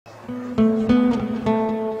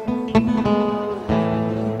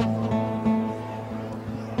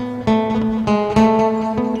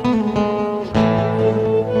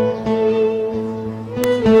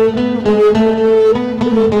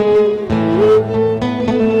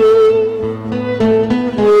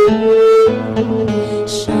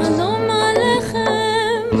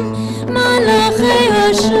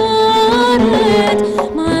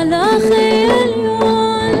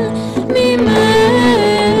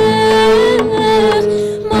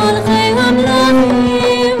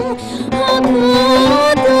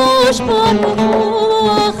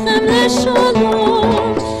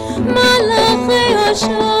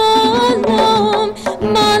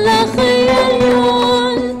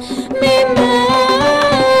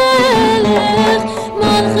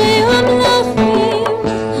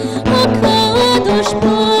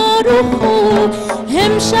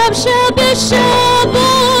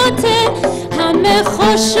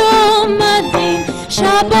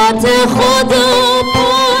شبات خدا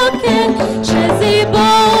پاکه چه زیبا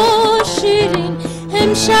شیرین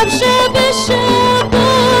امشب شب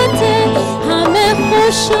شباته همه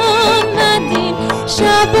خوش آمدیم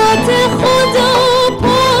شبات خدا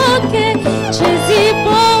پاکه چه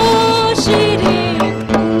زیبا شیرین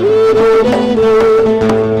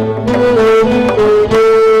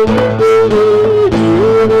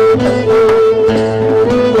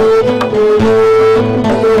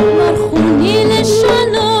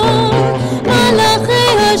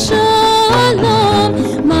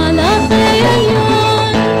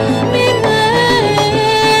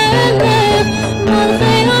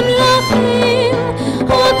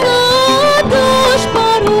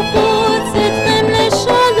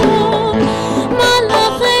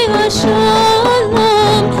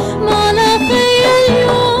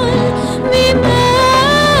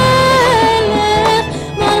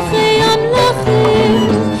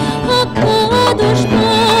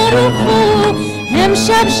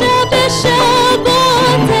شب شب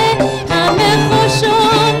شباته همه خوش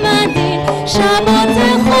آمدین شبات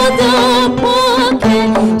خدا پاکه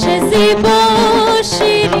چه زیبا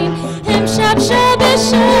شیرین امشب شب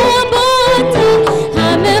شباته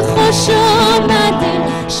همه خوش آمدین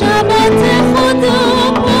شبات خدا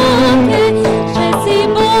پاکه چه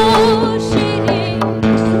زیبا شیرین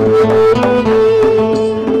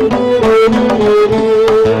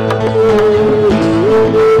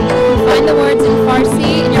Find the words in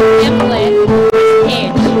Farsi in your pamphlet,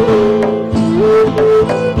 page.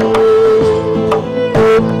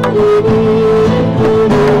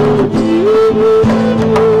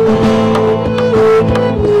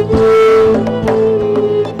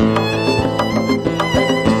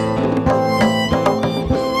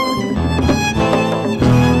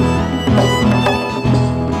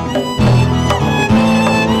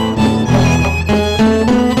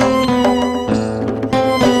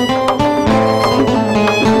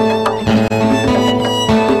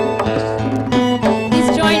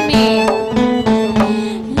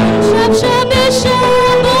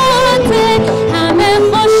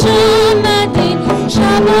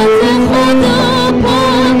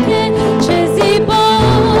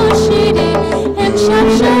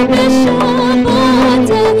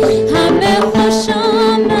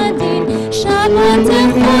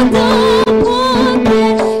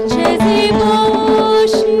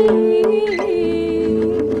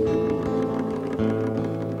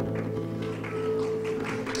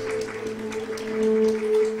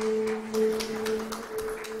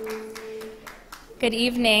 Good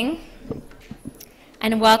evening,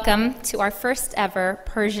 and welcome to our first ever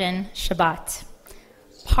Persian Shabbat,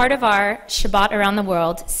 part of our Shabbat Around the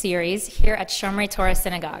World series here at Shomrei Torah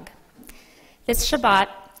Synagogue. This Shabbat,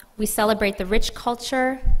 we celebrate the rich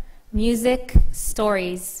culture, music,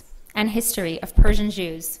 stories, and history of Persian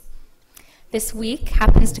Jews. This week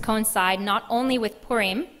happens to coincide not only with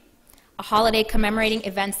Purim, a holiday commemorating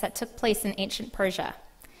events that took place in ancient Persia.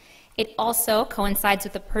 It also coincides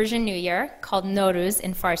with the Persian New Year, called Nowruz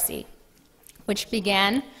in Farsi, which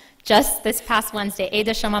began just this past Wednesday,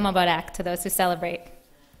 Eid Shama Mubarak, to those who celebrate.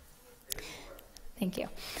 Thank you.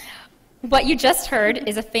 What you just heard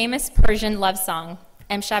is a famous Persian love song,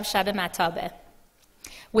 Emshab Shab Matabe,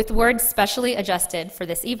 with words specially adjusted for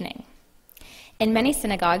this evening. In many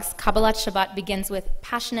synagogues, Kabbalat Shabbat begins with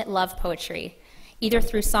passionate love poetry, either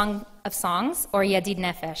through Song of Songs or Yadid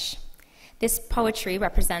Nefesh. This poetry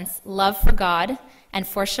represents love for God and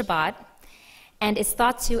for Shabbat, and is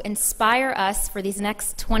thought to inspire us for these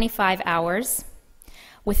next 25 hours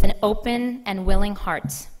with an open and willing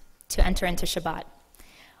heart to enter into Shabbat.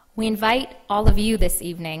 We invite all of you this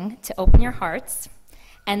evening to open your hearts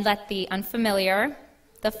and let the unfamiliar,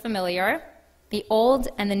 the familiar, The old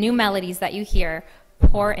and the new melodies that you hear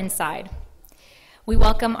pour inside. We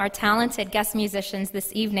welcome our talented guest musicians this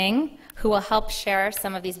evening who will help share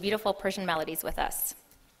some of these beautiful Persian melodies with us.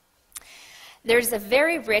 There's a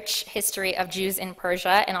very rich history of Jews in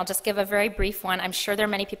Persia, and I'll just give a very brief one. I'm sure there are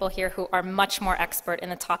many people here who are much more expert in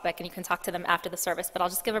the topic, and you can talk to them after the service, but I'll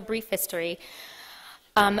just give a brief history.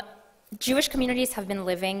 Jewish communities have been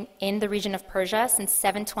living in the region of Persia since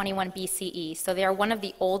 721 BCE, so they are one of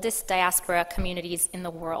the oldest diaspora communities in the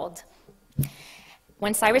world.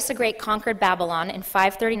 When Cyrus the Great conquered Babylon in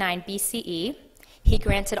 539 BCE, he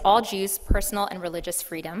granted all Jews personal and religious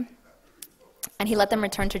freedom, and he let them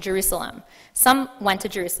return to Jerusalem. Some went to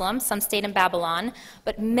Jerusalem, some stayed in Babylon,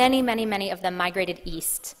 but many, many, many of them migrated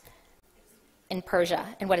east in Persia,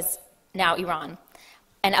 in what is now Iran,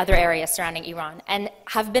 and other areas surrounding Iran, and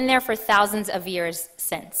have been there for thousands of years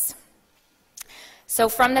since. So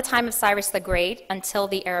from the time of Cyrus the Great until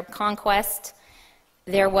the Arab conquest,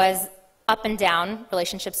 there was up and down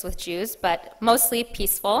relationships with Jews, but mostly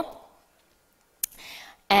peaceful.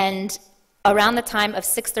 And around the time of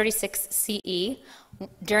 636 CE,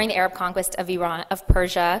 during the Arab conquest of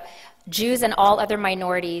Persia, Jews and all other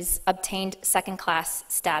minorities obtained second-class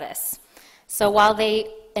status. So while they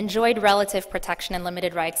enjoyed relative protection and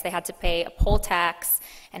limited rights, they had to pay a poll tax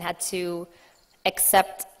and had to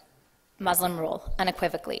accept Muslim rule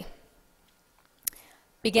unequivocally.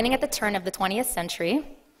 Beginning at the turn of the 20th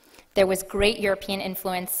century, there was great European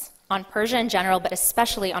influence on Persia in general, but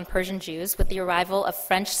especially on Persian Jews, with the arrival of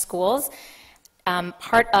French schools,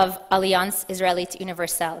 part of Alliance Israélite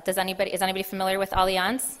Universelle. Is anybody familiar with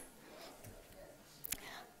Alliance?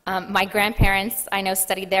 My grandparents, I know,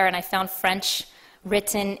 studied there, and I found French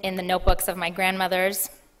written in the notebooks of my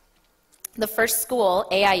grandmothers. The first school,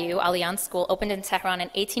 AIU, Alliance School, opened in Tehran in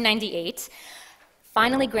 1898,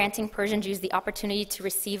 finally granting Persian Jews the opportunity to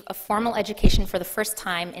receive a formal education for the first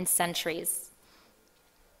time in centuries.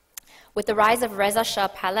 With the rise of Reza Shah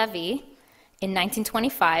Pahlavi in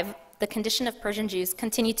 1925, the condition of Persian Jews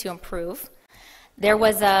continued to improve. There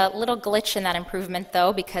was a little glitch in that improvement,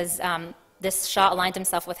 though, because this Shah aligned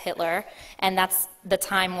himself with Hitler, and that's the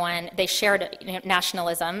time when they shared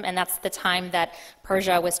nationalism, and that's the time that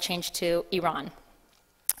Persia was changed to Iran.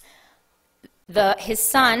 His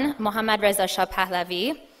son, Mohammad Reza Shah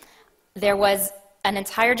Pahlavi, there was an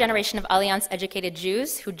entire generation of Alliance-educated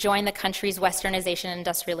Jews who joined the country's westernization and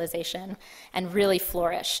industrialization and really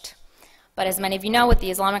flourished. But as many of you know, with the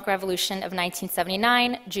Islamic Revolution of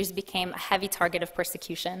 1979, Jews became a heavy target of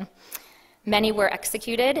persecution. Many were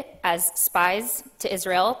executed as spies to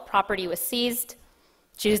Israel, property was seized,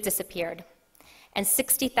 Jews disappeared. And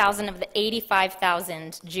 60,000 of the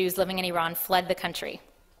 85,000 Jews living in Iran fled the country.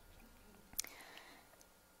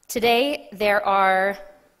 Today,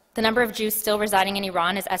 the number of Jews still residing in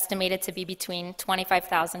Iran is estimated to be between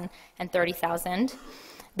 25,000 and 30,000.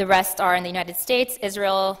 The rest are in the United States,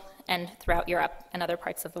 Israel, and throughout Europe and other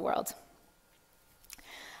parts of the world.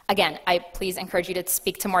 Again, I please encourage you to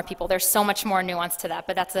speak to more people. There's so much more nuance to that,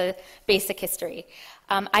 but that's a basic history.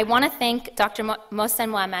 I want to thank Dr. Mohsen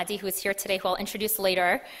Mohammadi, who is here today, who I'll introduce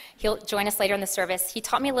later. He'll join us later in the service. He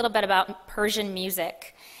taught me a little bit about Persian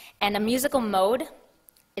music. And a musical mode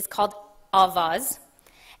is called avaz,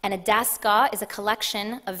 and a dastgah is a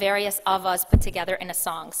collection of various avaz put together in a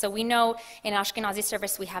song. So we know in Ashkenazi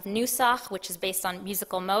service we have nusach, which is based on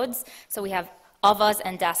musical modes. So we have avaz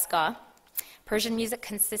and dastgah. Persian music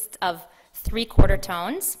consists of 3/4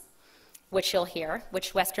 tones, which you'll hear,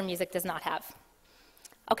 which Western music does not have.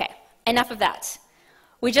 Okay, enough of that.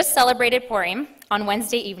 We just celebrated Purim on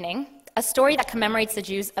Wednesday evening, a story that commemorates the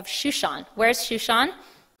Jews of Shushan. Where's Shushan?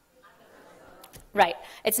 Right.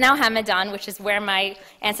 It's now Hamadan, which is where my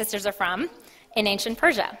ancestors are from, in ancient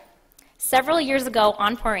Persia. Several years ago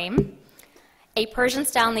on Purim, a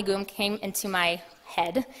Persian-style nigun came into my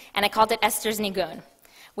head, and I called it Esther's Nigun.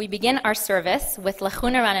 We begin our service with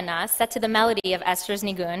Lachuna Ranana, set to the melody of Esther's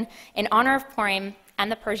Nigun, in honor of Purim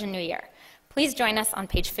and the Persian New Year. Please join us on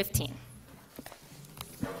page 15.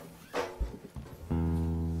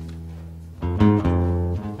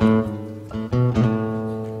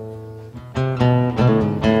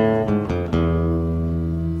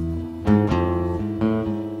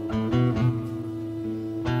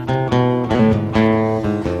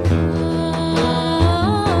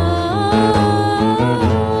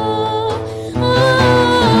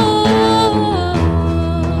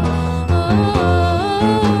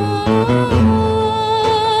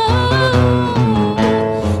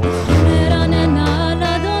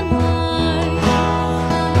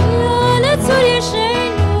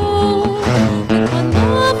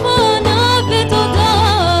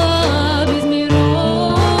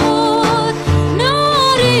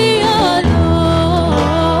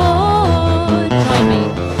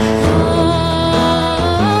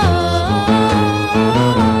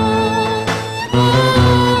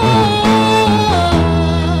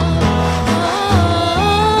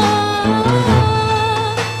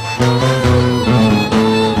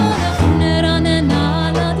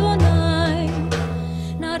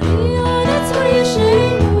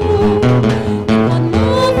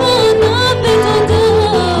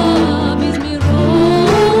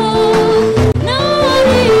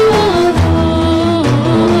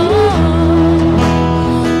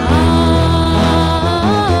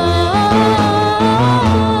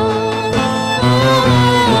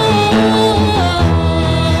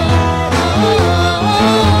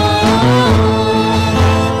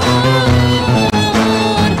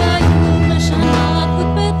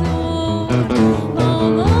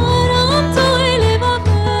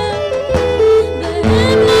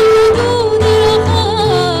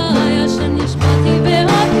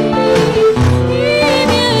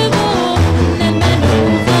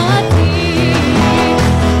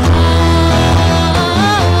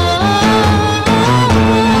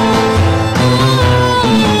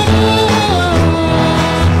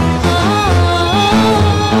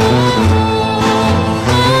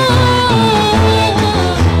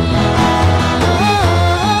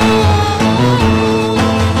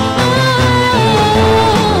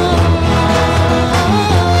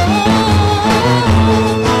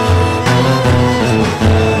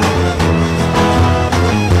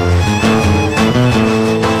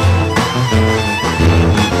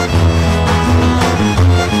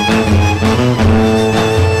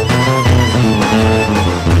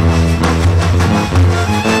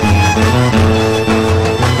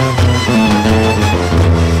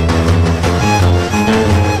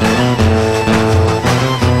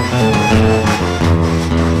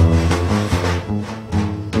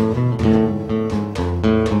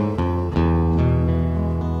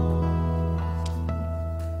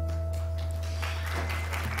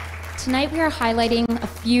 Tonight we are highlighting a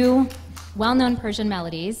few well-known Persian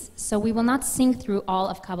melodies, so we will not sing through all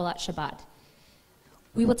of Kabbalat Shabbat.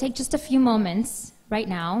 We will take just a few moments right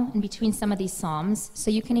now in between some of these psalms so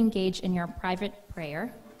you can engage in your private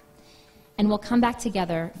prayer, and we'll come back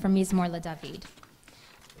together for Mizmor LeDavid.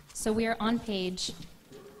 So we are on page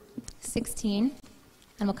 16,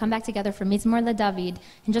 and we'll come back together for Mizmor LeDavid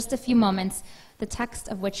in just a few moments, the text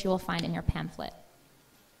of which you will find in your pamphlet.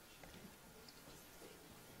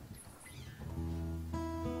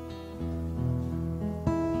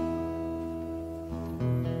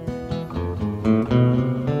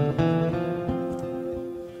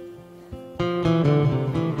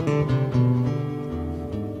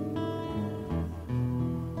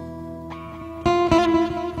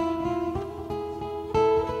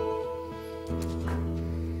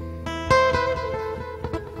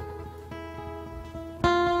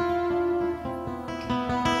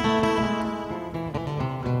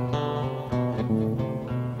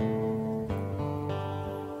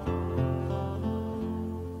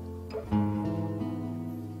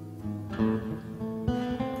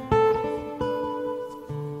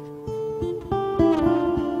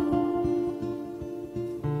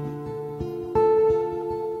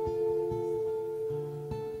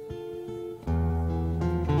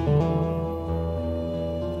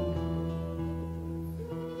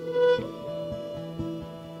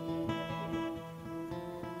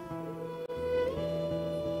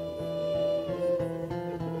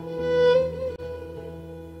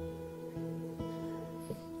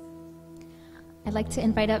 I'd like to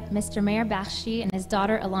invite up Mr. Meir Bakshi and his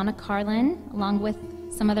daughter Ilana Carlin, along with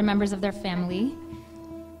some other members of their family.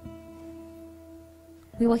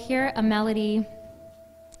 We will hear a melody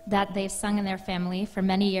that they've sung in their family for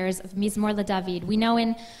many years of Mizmor LeDavid. We know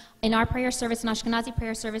in our prayer service, in Ashkenazi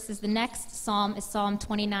prayer services, the next psalm is Psalm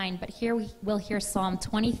 29, but here we will hear Psalm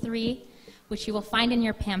 23, which you will find in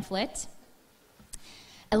your pamphlet.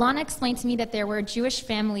 Ilana explained to me that there were Jewish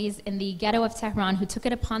families in the ghetto of Tehran who took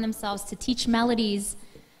it upon themselves to teach melodies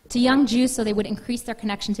to young Jews so they would increase their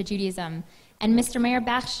connection to Judaism. And Mr. Meir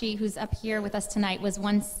Bakshi, who's up here with us tonight, was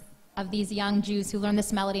one of these young Jews who learned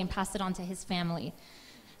this melody and passed it on to his family.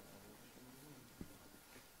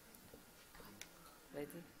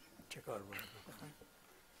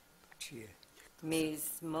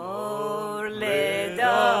 Mizmor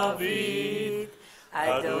LeDavid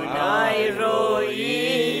Adonai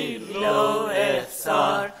roi lo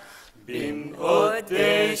echsar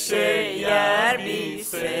bim'odeh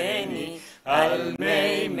sheyarbiseni al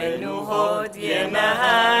mei menuhot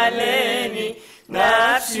yenahaleni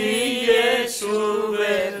nafshi yeshuv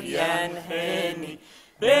yanheni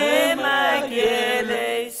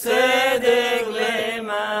b'magelei tzedek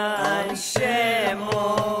leman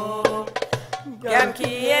shemo gam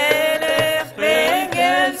ki elech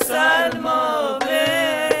begel salmo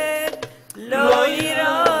lo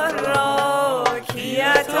ira ra ki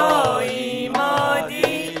atoi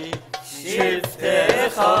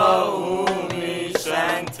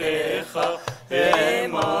ומשענתך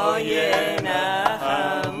במויה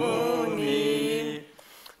נחמוני.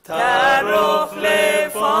 תערוך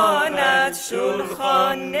לפונת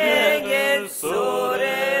שולחן נגד סוררי,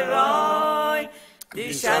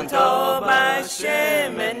 דשנתו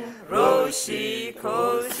בשמן ראשי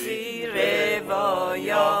כוסי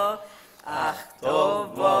רוויה, אך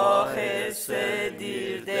טוב בחסד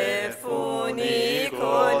ירדפוני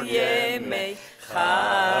כל ימי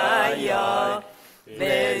חיי,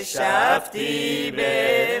 ושבתי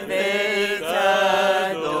בבית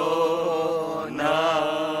אדוני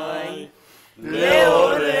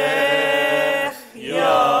לאורך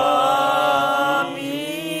ימים.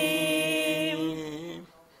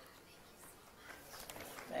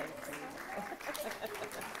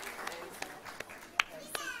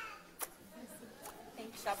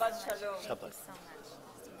 Shabbat shalom. Shabbat.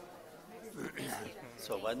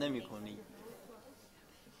 صحبت نمی‌کنی.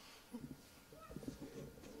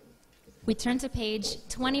 We turn to page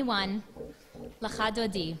 21,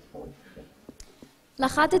 Lachadodi.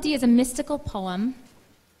 Lachadodi is a mystical poem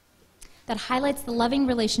that highlights the loving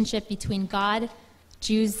relationship between God,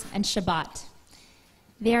 Jews, and Shabbat.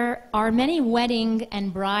 There are many wedding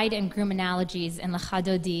and bride and groom analogies in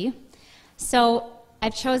Lachadodi. So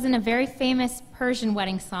I've chosen a very famous Persian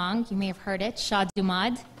wedding song, you may have heard it, Shah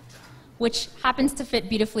Dumad, which happens to fit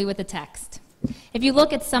beautifully with the text. If you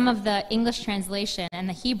look at some of the English translation and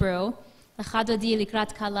the Hebrew, Lachadodi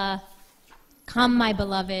likrat kala, come my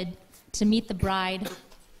beloved, to meet the bride.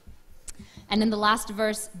 And in the last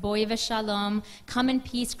verse, boi v'shalom, come in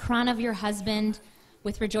peace, crown of your husband,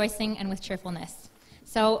 with rejoicing and with cheerfulness.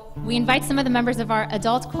 So we invite some of the members of our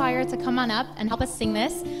adult choir to come on up and help us sing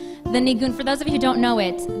this. The nigun, for those of you who don't know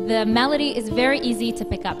it, the melody is very easy to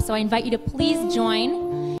pick up. So I invite you to please join.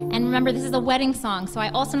 And remember, this is a wedding song, so I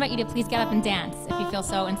also invite you to please get up and dance if you feel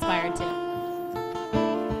so inspired to.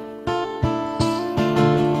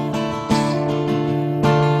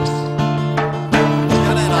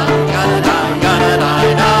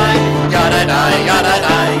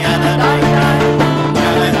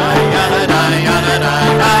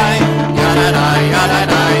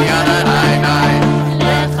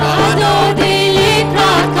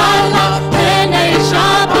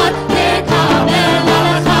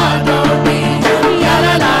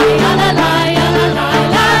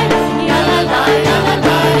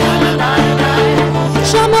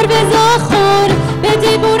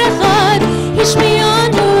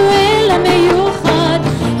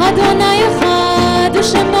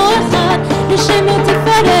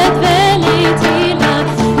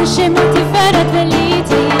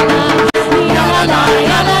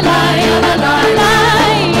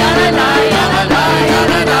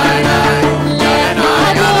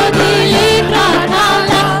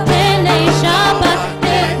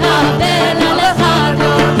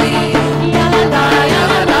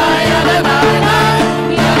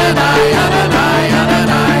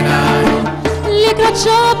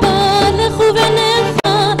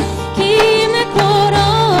 כי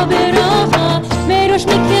מקורה ברכה מראש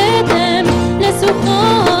מקדם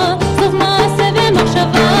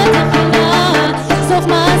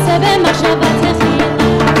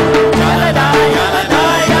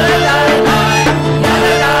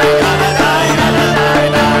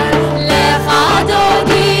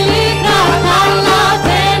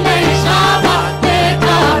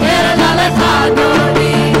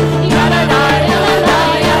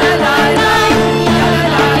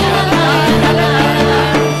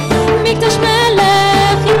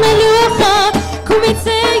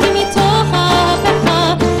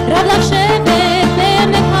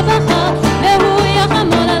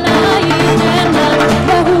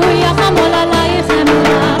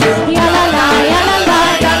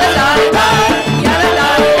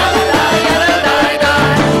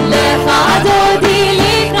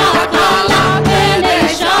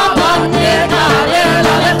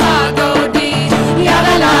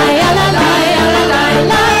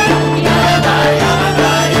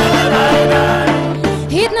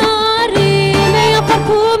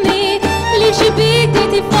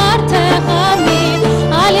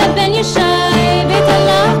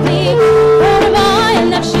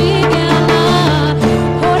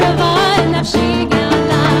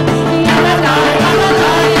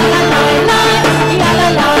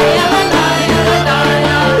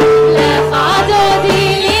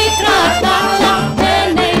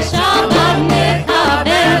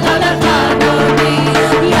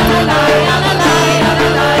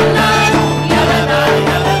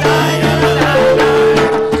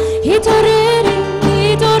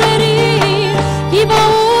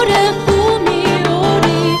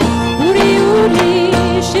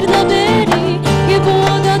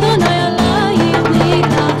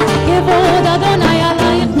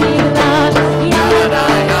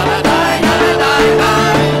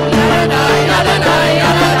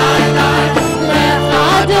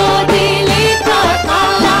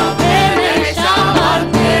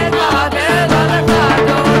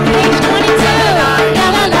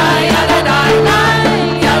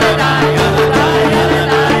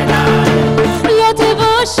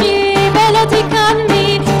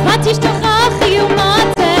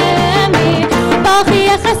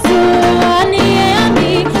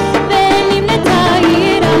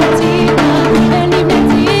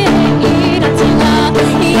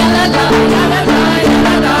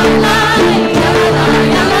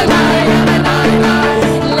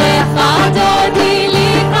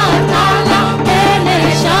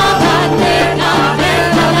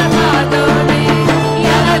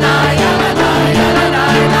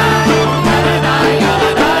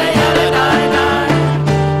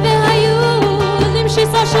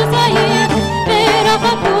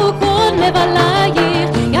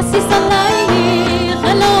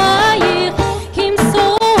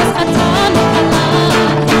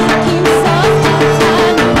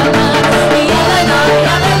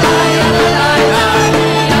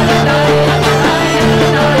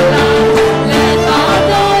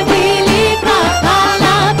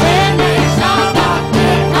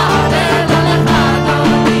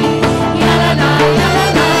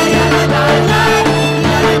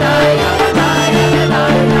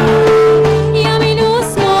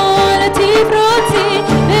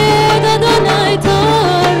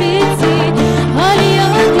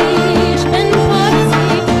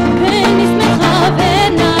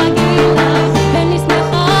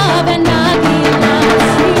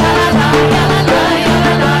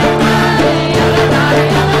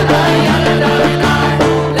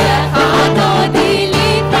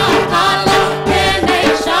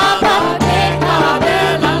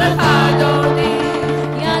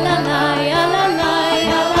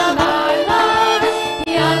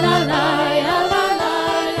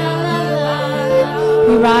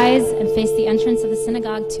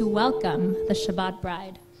To welcome the Shabbat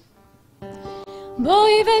bride.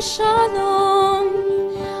 Boi v'shalom,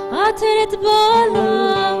 ateret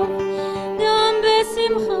bala, gam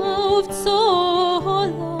b'simcha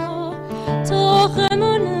uv'tzola, toch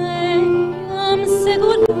emunei am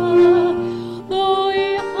segula, boi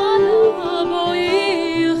chala, boi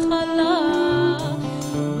chala,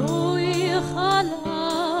 boi chala,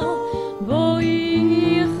 boi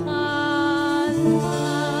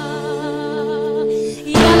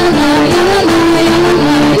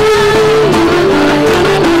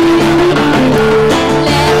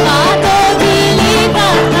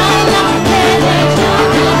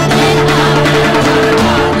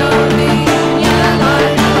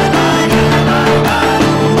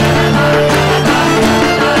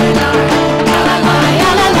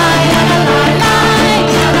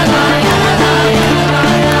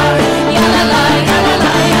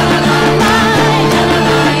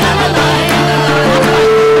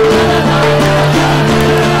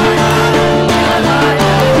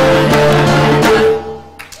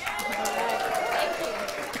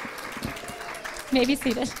Be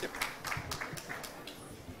seated.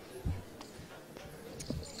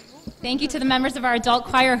 Thank you to the members of our adult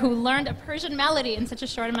choir who learned a Persian melody in such a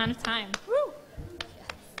short amount of time. Woo.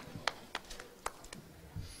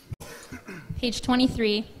 Page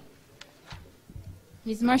 23.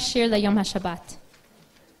 Mizmor Shir LeYom HaShabbat.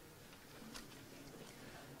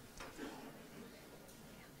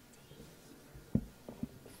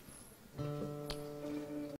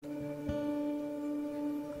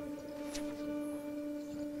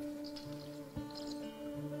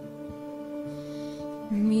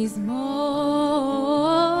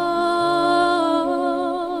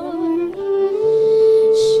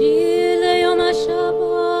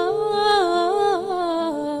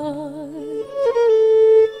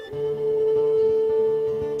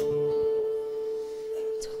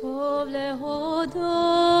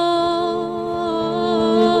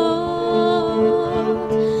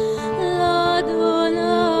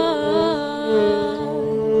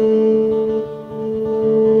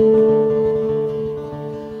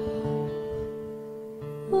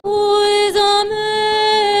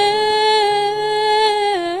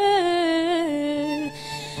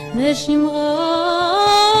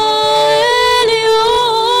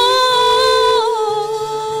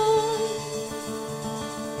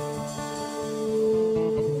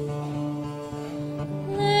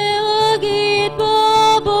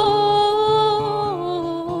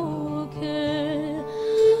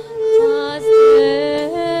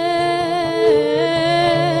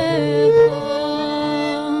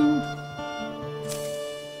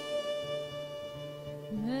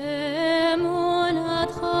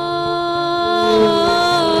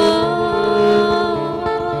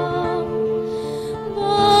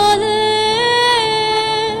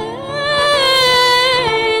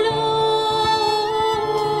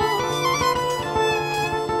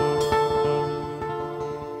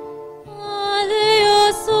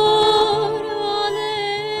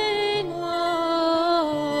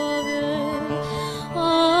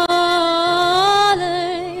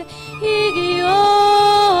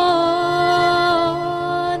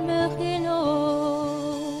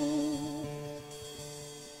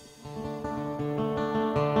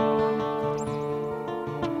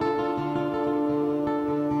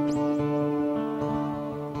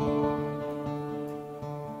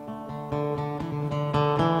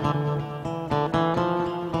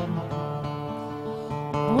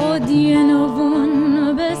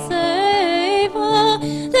 ינובון בסייפה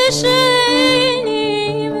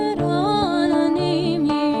לשנים רעננים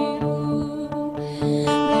יראו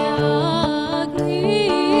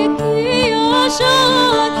והגליק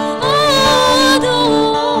ישן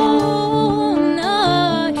אדוני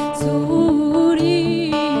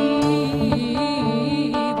צורי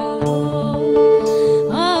ולא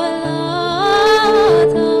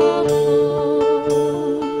עלת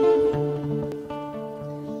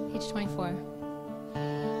Page 24.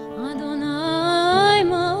 Adonai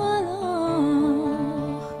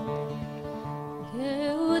malach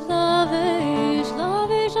Geut lavish,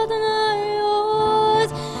 lavish Adonai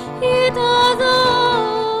oz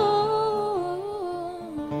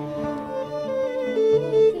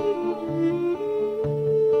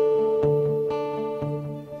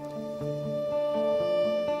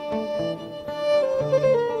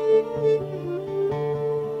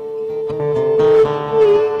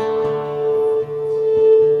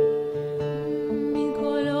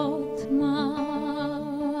מגולות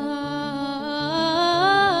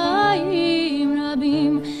מים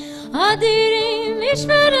רבים אדירים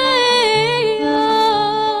ושפרי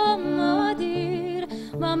ים אדיר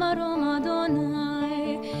במרום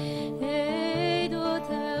אדוני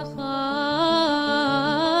עדותיך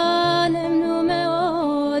נמנו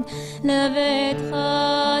מאוד לביתך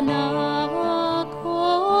נא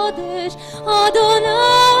קודש אדוני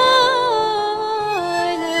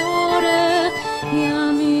לאורך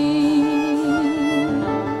ימים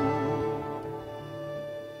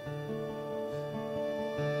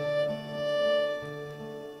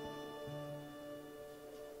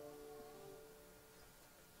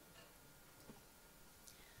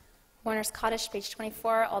Warner's Kaddish, page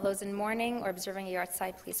 24. All those in mourning or observing a yard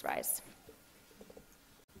side, please rise.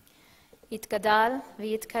 יתגדל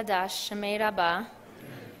ויתקדש שמי רבה,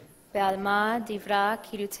 בעלמא דברה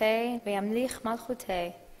קירותי וימליך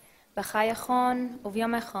מלכותי, בחייכון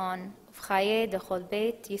וביומכון ובחיי דכל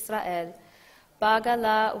בית ישראל,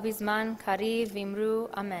 בעגלה ובזמן קריב ואמרו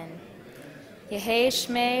אמן. יהי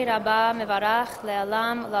שמי רבה מברך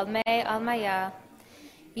לעולם ולעלמי עלמיה,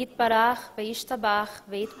 יתברך וישתבח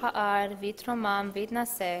ויתפאר ויתרומם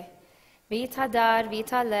ויתנשא, ויתהדר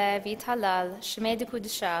ויתעלה ויתהלל שמי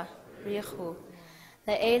דקודשה ריחו,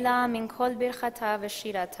 לעילה מן כל ברכתה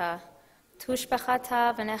ושירתה,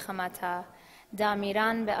 תושבחתה ונחמתה,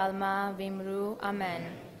 דאמירן בעלמה ואמרו אמן.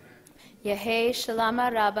 יהי שלמה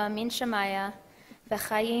רבה מן שמיה,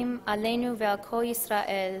 וחיים עלינו ועל כל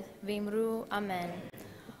ישראל, ואמרו אמן.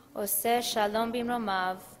 עושה שלום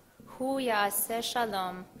במרומיו, הוא יעשה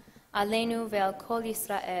שלום עלינו ועל כל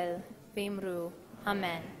ישראל, ואמרו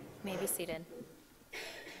אמן. May be seated.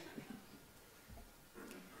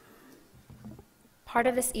 Part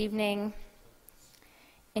of this evening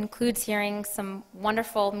includes hearing some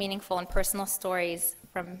wonderful, meaningful, and personal stories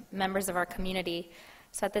from members of our community.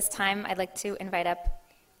 So at this time, I'd like to invite up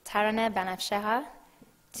Tarane Banafsheha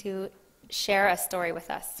to share a story with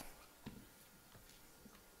us.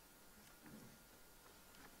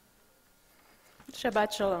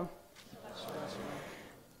 Shabbat Shalom.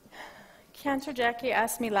 Cantor Jackie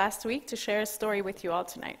asked me last week to share a story with you all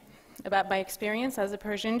tonight about my experience as a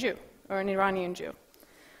Persian Jew, or an Iranian Jew.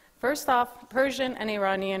 First off, Persian and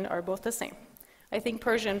Iranian are both the same. I think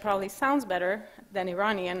Persian probably sounds better than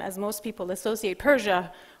Iranian, as most people associate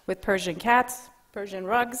Persia with Persian cats, Persian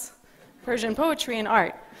rugs, Persian poetry, and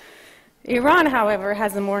art. Iran, however,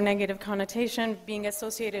 has a more negative connotation, being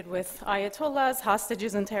associated with ayatollahs,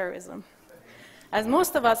 hostages, and terrorism. As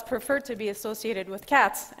most of us prefer to be associated with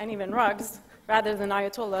cats and even rugs, rather than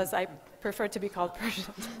ayatollahs, I prefer to be called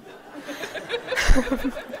Persian.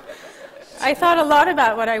 I thought a lot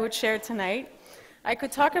about what I would share tonight. I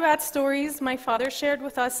could talk about stories my father shared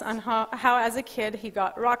with us on how as a kid he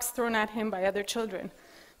got rocks thrown at him by other children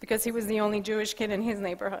because he was the only Jewish kid in his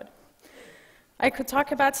neighborhood. I could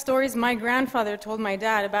talk about stories my grandfather told my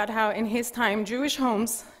dad about how in his time Jewish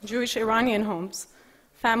homes, Jewish Iranian homes,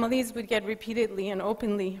 families would get repeatedly and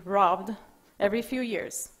openly robbed every few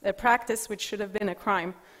years, a practice which should have been a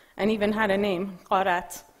crime and even had a name,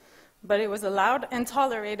 qarat. But it was allowed and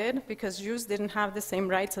tolerated because Jews didn't have the same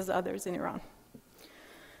rights as others in Iran.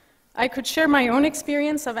 I could share my own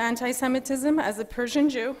experience of anti-Semitism as a Persian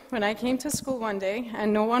Jew when I came to school one day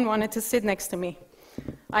and no one wanted to sit next to me.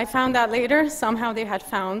 I found out later, somehow they had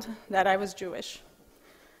found that I was Jewish.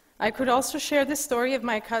 I could also share the story of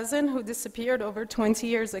my cousin who disappeared over 20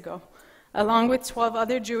 years ago, along with 12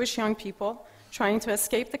 other Jewish young people trying to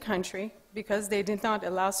escape the country because they did not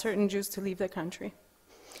allow certain Jews to leave the country.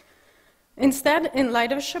 Instead, in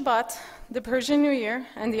light of Shabbat, the Persian New Year,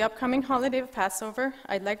 and the upcoming holiday of Passover,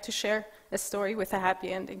 I'd like to share a story with a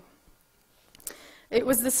happy ending. It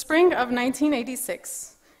was the spring of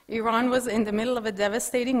 1986. Iran was in the middle of a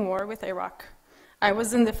devastating war with Iraq. I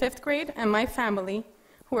was in the 5th grade, and my family,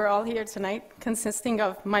 who are all here tonight, consisting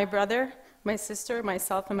of my brother, my sister,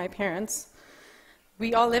 myself, and my parents,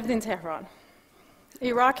 we all lived in Tehran.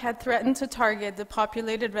 Iraq had threatened to target the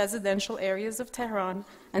populated residential areas of Tehran,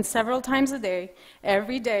 and several times a day,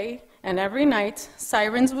 every day and every night,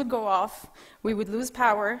 sirens would go off, we would lose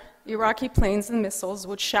power, Iraqi planes and missiles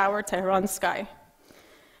would shower Tehran's sky.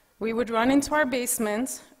 We would run into our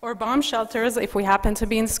basements or bomb shelters if we happened to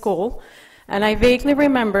be in school, and I vaguely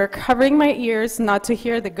remember covering my ears not to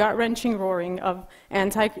hear the gut-wrenching roaring of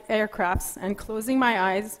anti-aircrafts and closing my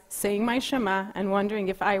eyes, saying my Shema, and wondering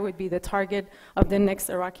if I would be the target of the next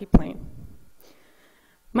Iraqi plane.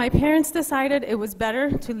 My parents decided it was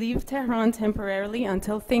better to leave Tehran temporarily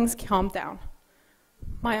until things calmed down.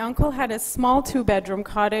 My uncle had a small 2-bedroom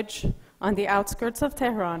cottage on the outskirts of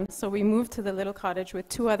Tehran, so we moved to the little cottage with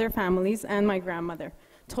 2 other families and my grandmother,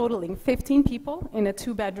 totaling 15 people in a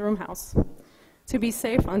 2-bedroom house, to be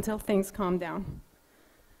safe until things calmed down.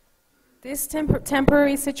 This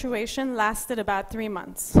temporary situation lasted about 3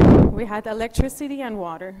 months. We had electricity and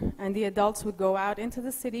water, and the adults would go out into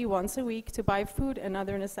the city once a week to buy food and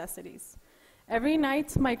other necessities. Every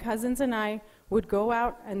night, my cousins and I would go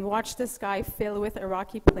out and watch the sky fill with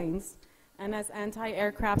Iraqi planes, and as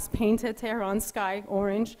anti-aircrafts painted Tehran's sky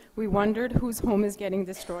orange, we wondered whose home is getting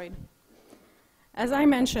destroyed. As I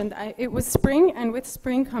mentioned, it was spring, and with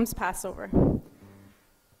spring comes Passover.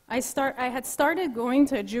 I had started going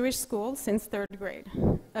to a Jewish school since 3rd grade.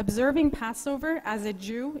 Observing Passover as a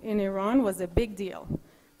Jew in Iran was a big deal.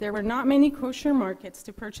 There were not many kosher markets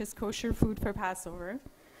to purchase kosher food for Passover.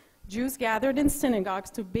 Jews gathered in synagogues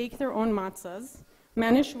to bake their own matzahs.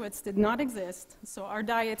 Manishwitz did not exist, so our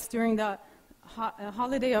diets during the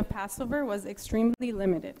holiday of Passover was extremely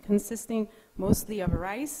limited, consisting mostly of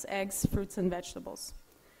rice, eggs, fruits, and vegetables.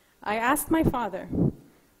 I asked my father,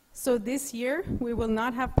 "So this year we will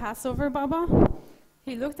not have Passover, Baba?"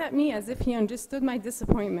 He looked at me as if he understood my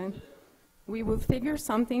disappointment. "We will figure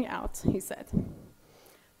something out," he said.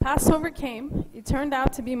 Passover came. It turned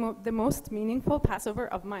out to be the most meaningful Passover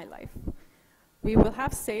of my life. "We will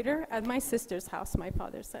have Seder at my sister's house," my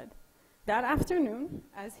father said. That afternoon,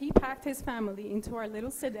 as he packed his family into our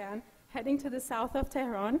little sedan, heading to the south of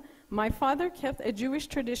Tehran, my father kept a Jewish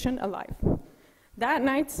tradition alive. That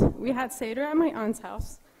night, we had Seder at my aunt's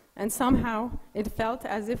house, and somehow it felt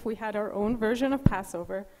as if we had our own version of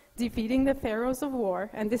Passover, defeating the pharaohs of war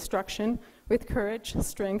and destruction with courage,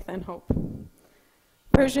 strength, and hope.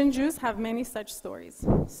 Persian Jews have many such stories,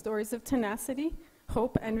 stories of tenacity,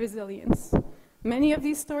 hope, and resilience. Many of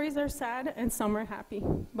these stories are sad and some are happy,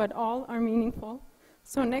 but all are meaningful.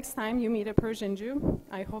 So next time you meet a Persian Jew,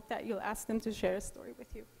 I hope that you'll ask them to share a story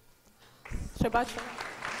with you. Shabbat Shalom.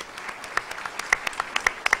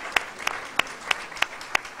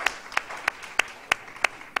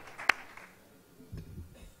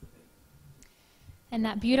 And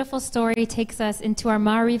that beautiful story takes us into our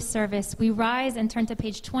Ma'ariv service. We rise and turn to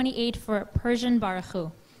page 28 for Persian Baruch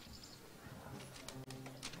Hu.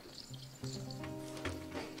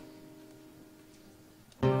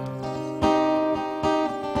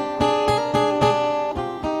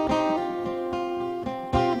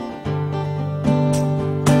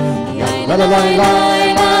 La la la la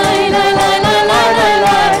la la la la la la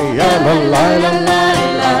la ya la la la la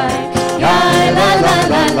la ya la la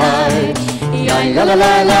la la ya la la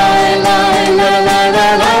la la la la la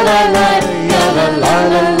la la la ya la la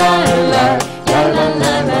la la la ya la la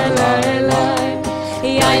la la la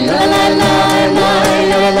ya la la la la ya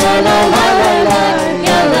la la la la la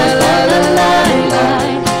ya la la la la la ya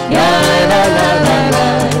la la la la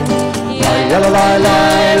ya la la la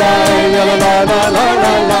la ya la la la la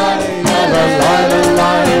la la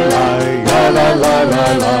la la la la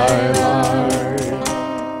la.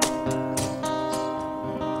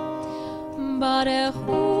 Baruch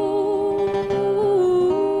Hu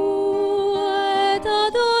et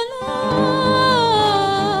Adonai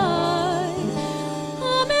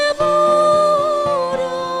HaMevorach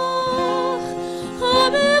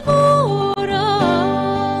HaMevorach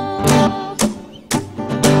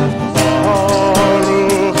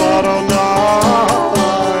Baruch Adonai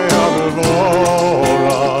HaMevorach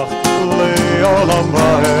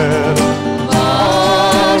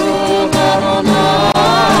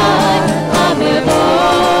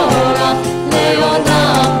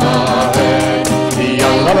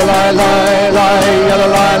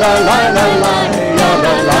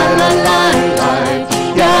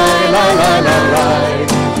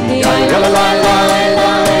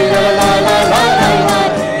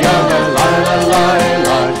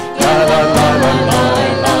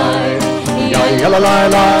la la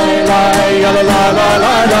la la, ya la la la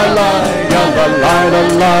la la la, ya la la la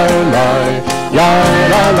la la, ya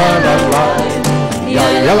la la la la, ya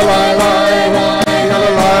la la la la, ya la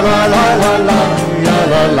la la la la la, ya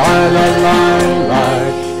la la la la la,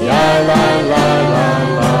 ya la la la la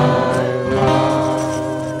la.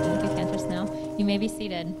 Thank you, Cantors. Now you may be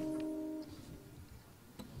seated.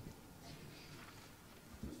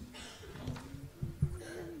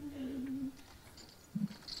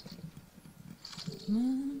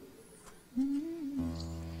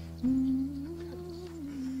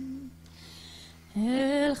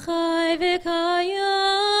 אל חי וקיים,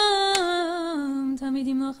 תמיד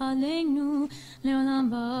ימלוך עלינו לעולם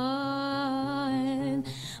ועד.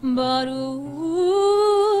 ברוך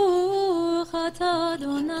אתה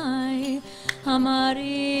אדוני,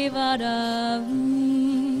 המריב ערבים.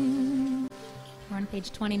 We're on page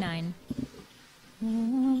 29.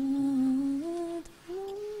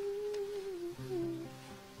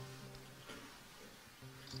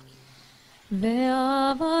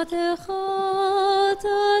 ואהבתך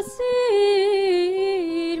תסיר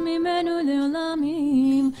ממנו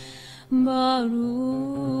לעולמים. ברוך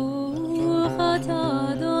אתה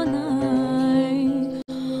אדוני,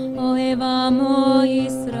 אוהב עמו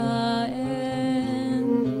ישראל.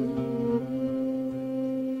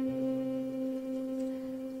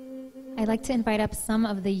 I'd like to invite up some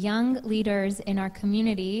of the young leaders in our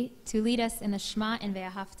community to lead us in the Shema and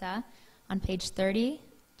Ve'ahavta on page 30.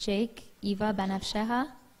 Jake, Eva Banavsheha,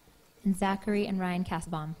 and Zachary and Ryan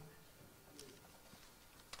Kasbaum.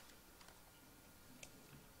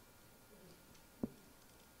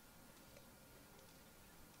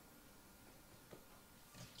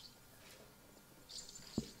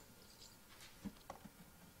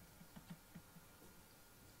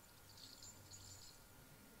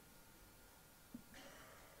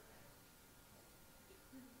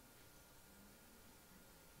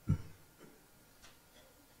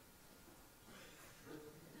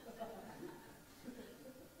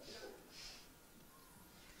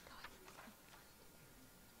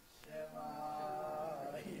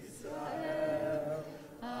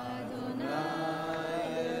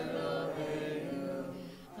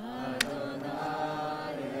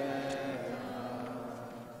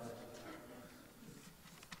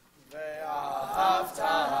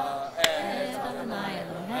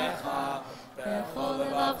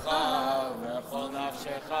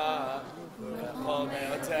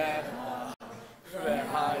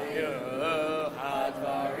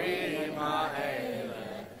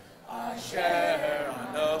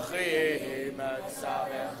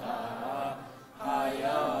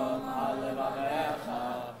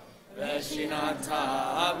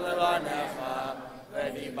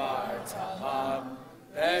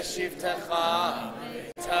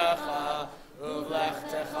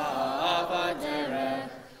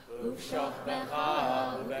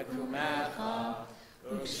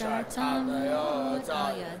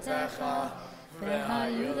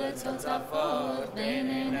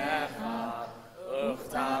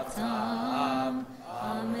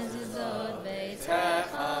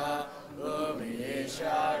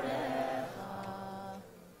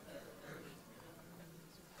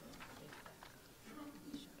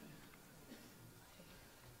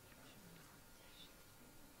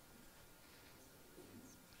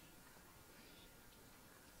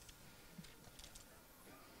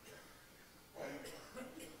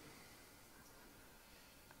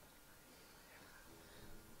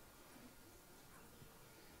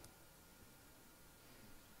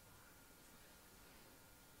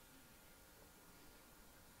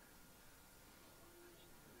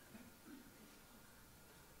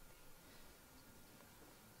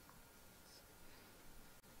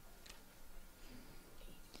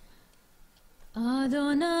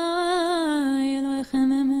 Adonai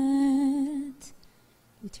Elohim Emet.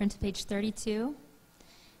 We turn to page 32.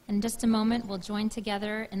 And in just a moment, we'll join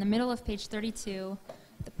together in the middle of page 32,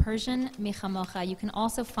 the Persian Michamocha. You can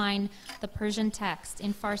also find the Persian text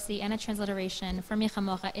in Farsi and a transliteration for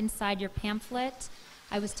Michamocha inside your pamphlet.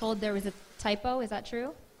 I was told there was a typo. Is that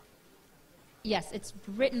true? Yes, it's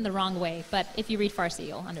written the wrong way, but if you read Farsi,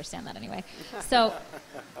 you'll understand that anyway. So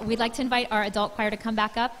we'd like to invite our adult choir to come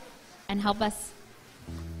back up and help us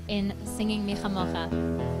in singing Michamocha.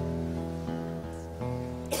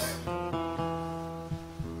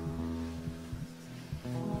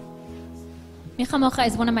 Michamocha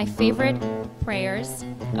is one of my favorite prayers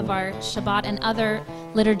of our Shabbat and other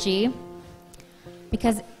liturgy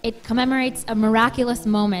because it commemorates a miraculous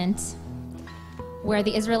moment where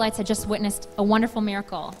the Israelites had just witnessed a wonderful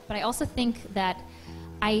miracle. But I also think that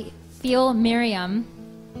I feel Miriam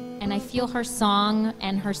and I feel her song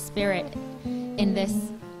and her spirit in this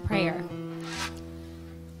prayer.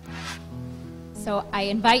 So I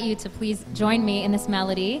invite you to please join me in this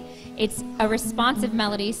melody. It's a responsive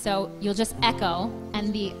melody, so you'll just echo,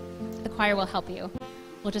 and the choir will help you.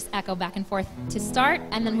 We'll just echo back and forth to start,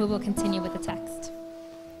 and then we will continue with the text.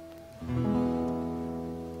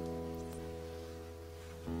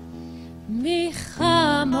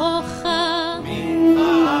 Micha mocha,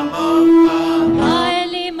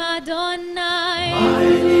 Baelim Adonai,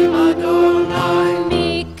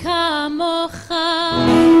 Mika mocha,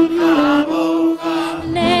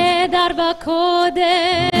 Nedar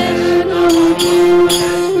v'kodesh,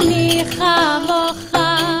 Micha mocha,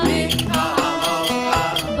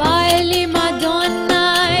 Baelim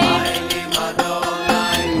Adonai,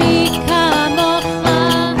 Mika mocha,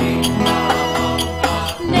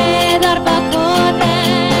 Nedar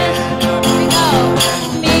v'kodesh. Here we go.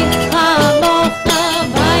 Micha mocha,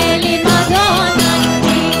 Baelim Adonai,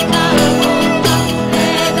 Mika mocha,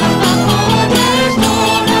 Nedar v'kodesh.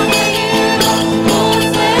 Torah me'iro, u'segele,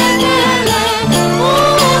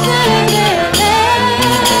 u'segele.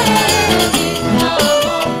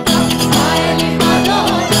 Micha mocha, Baelim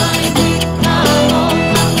Adonai, Mika mocha,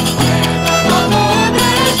 Nedar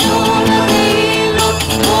v'kodesh. Torah me'iro,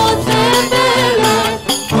 u'segele,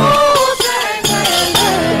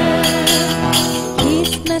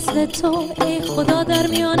 کیست مثل تو ای خدا در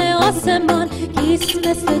میان آسمان کیست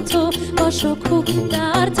مثل تو با شکوه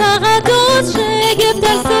در تقدس شگفت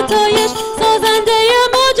در ستایش سازنده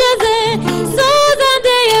معجزه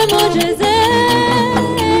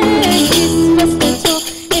کیست مثل تو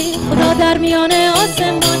ای خدا در میان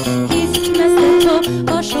آسمان کیست مثل تو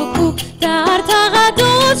با شکوه در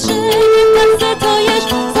تقدس شگفت در ستایش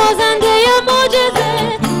سازنده معجزه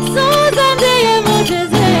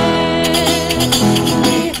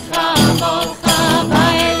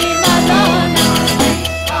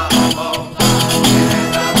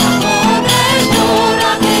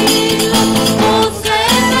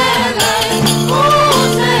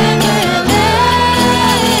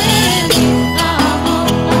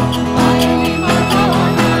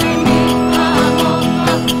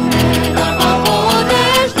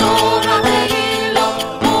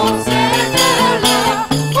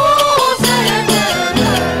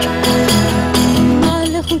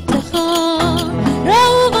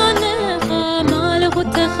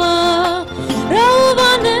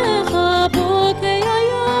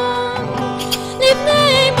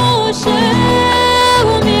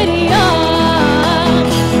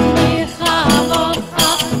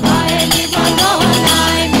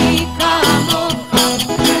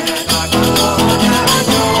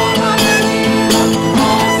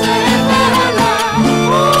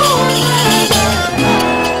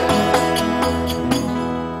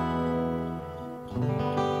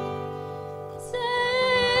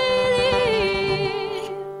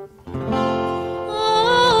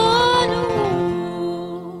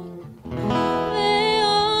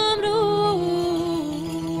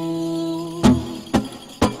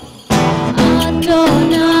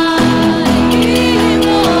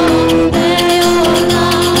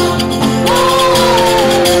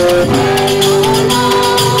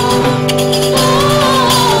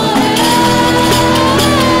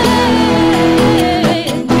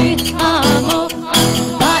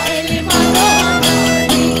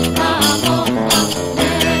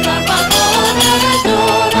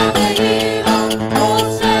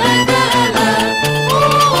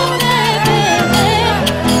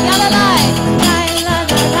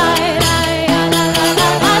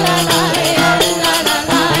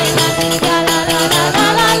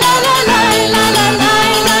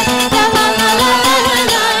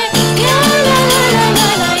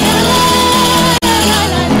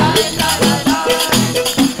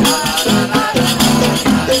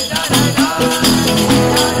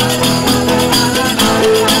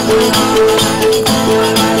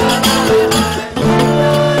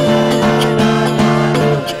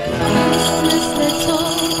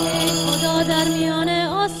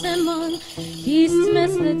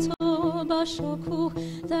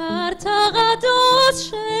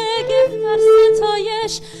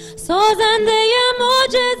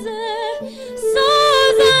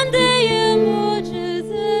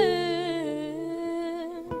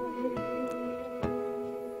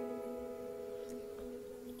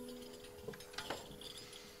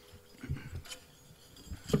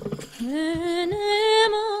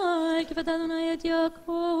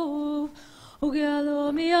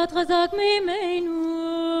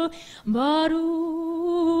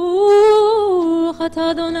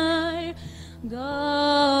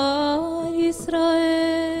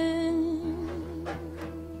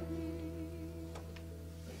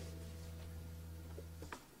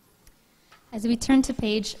As we turn to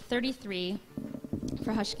page 33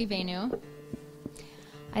 for Hashkivenu,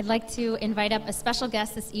 I'd like to invite up a special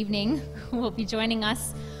guest this evening who will be joining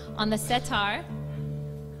us on the setar.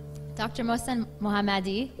 Dr. Mohsen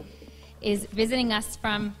Mohammadi is visiting us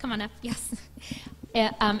from, come on up, yes,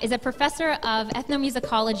 is a professor of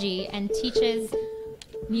ethnomusicology and teaches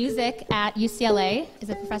music at UCLA, is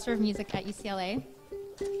a professor of music at UCLA.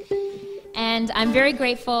 And I'm very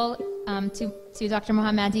grateful to Dr.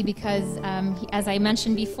 Mohammadi because, as I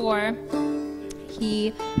mentioned before,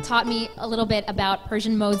 he taught me a little bit about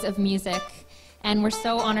Persian modes of music. And we're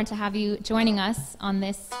so honored to have you joining us on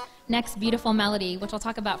this next beautiful melody, which I'll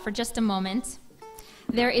talk about for just a moment.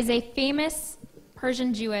 There is a famous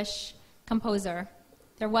Persian Jewish composer.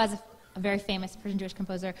 There was a very famous Persian Jewish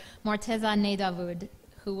composer, Morteza Neidavud,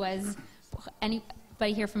 who was,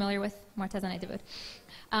 anybody here familiar with Morteza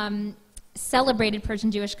Neidavud? Celebrated Persian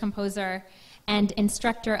Jewish composer and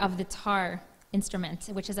instructor of the tar instrument,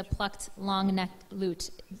 which is a plucked long-necked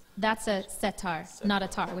lute. That's a setar, not a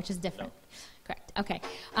tar, which is different. Correct. Okay.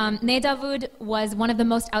 Neidavud was one of the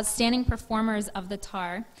most outstanding performers of the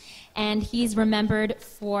tar, and he's remembered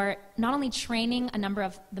for not only training a number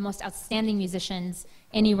of the most outstanding musicians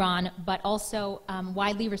in Iran, but also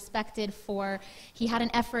widely respected for, he had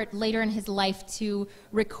an effort later in his life to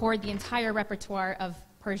record the entire repertoire of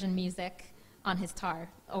Persian music on his tar,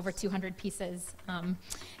 over 200 pieces,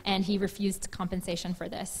 and he refused compensation for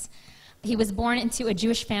this. He was born into a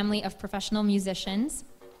Jewish family of professional musicians,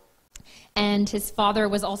 and his father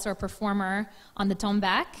was also a performer on the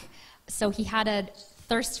tombak, so he had a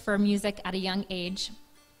thirst for music at a young age,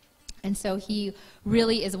 and so he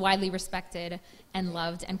really is widely respected and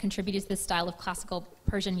loved and contributed to the style of classical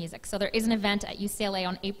Persian music. So there is an event at UCLA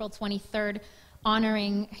on April 23rd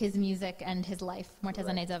honoring his music and his life, Morteza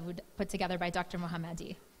Neidavud, put together by Dr.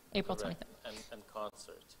 Mohammadi, April 23rd. And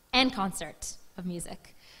concert. And concert of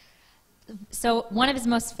music. So one of his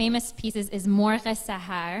most famous pieces is Morgh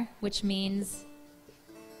Sahar, which means,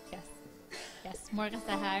 yes, Morgh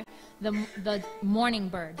Sahar, the morning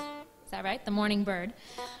bird. Is that right? The morning bird.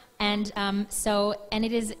 And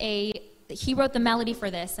it is he wrote the melody for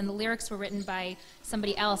this, and the lyrics were written by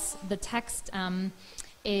somebody else. The text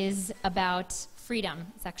is about freedom.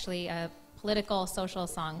 It's actually a political, social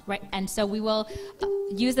song, right? And so we will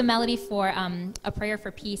use the melody for a prayer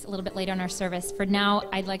for peace a little bit later in our service. For now,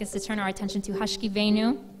 I'd like us to turn our attention to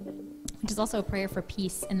Hashkivenu, which is also a prayer for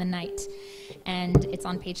peace in the night. And it's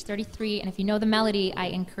on page 33. And if you know the melody, I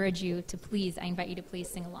invite you to please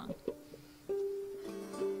sing along.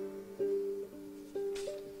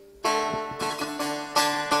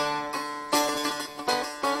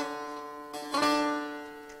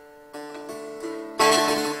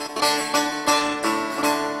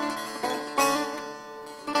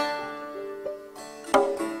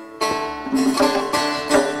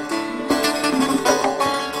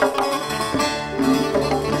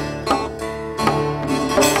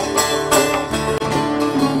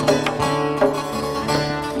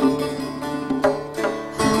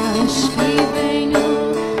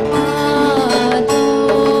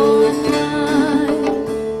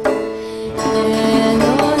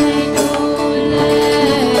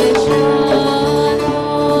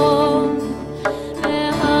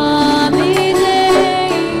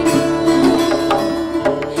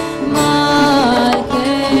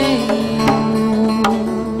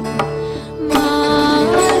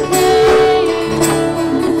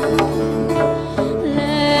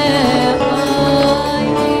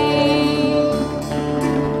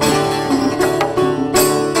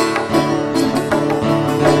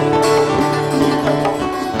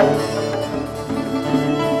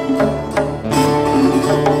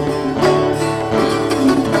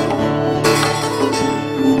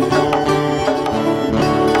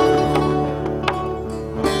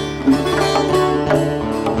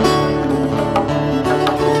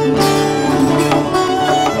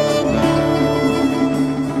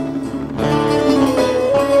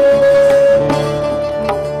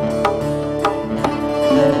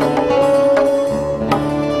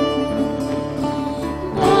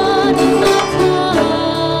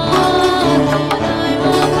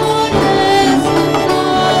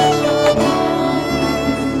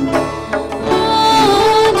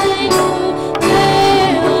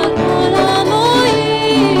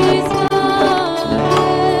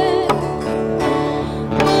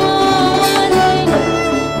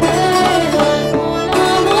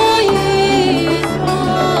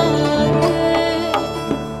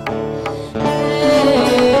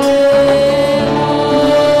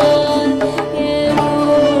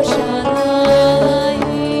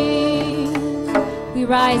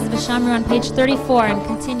 Rise, Vishamru, on page 34 and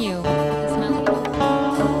continue this melody.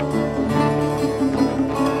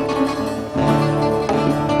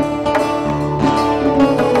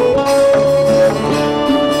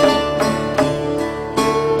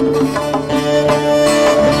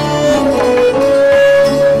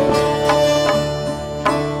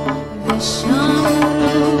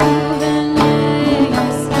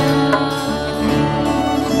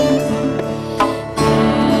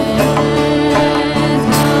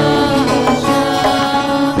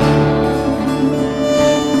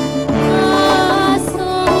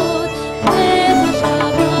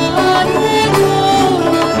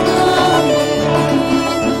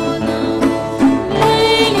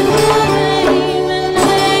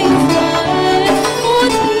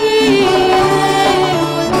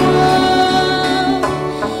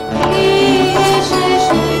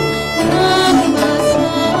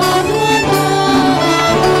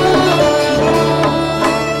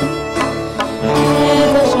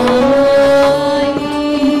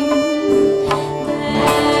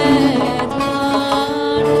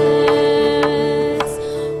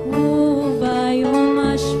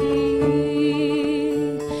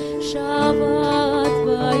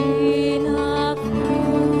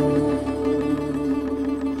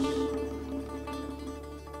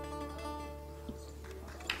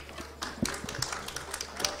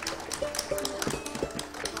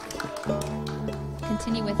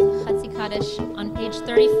 Continue with Chatzi Kaddish on page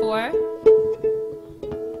 34.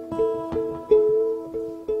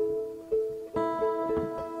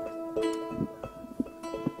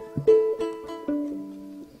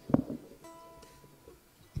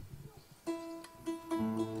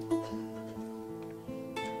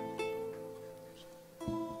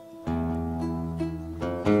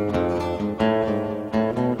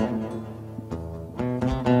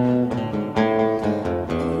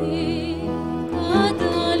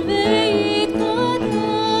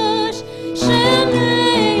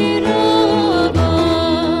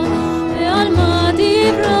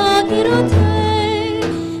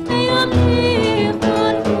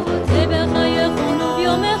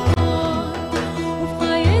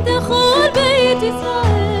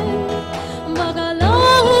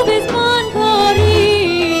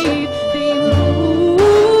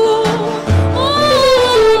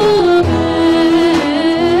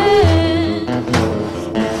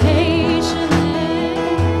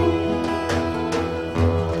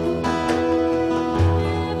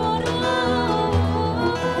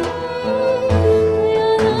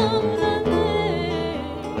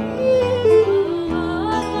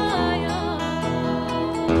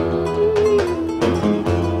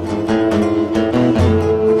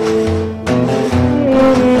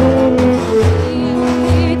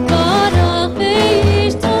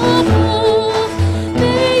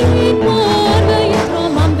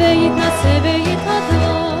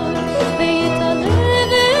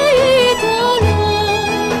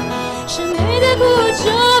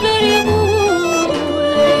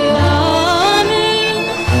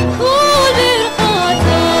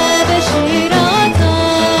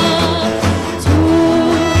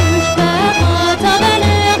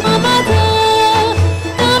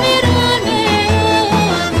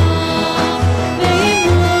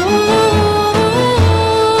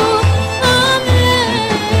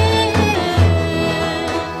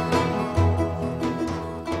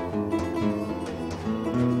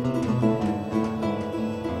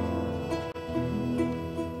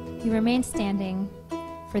 Remain standing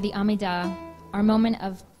for the Amidah, our moment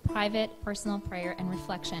of private, personal prayer and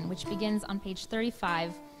reflection, which begins on page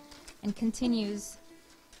 35 and continues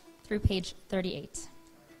through page 38.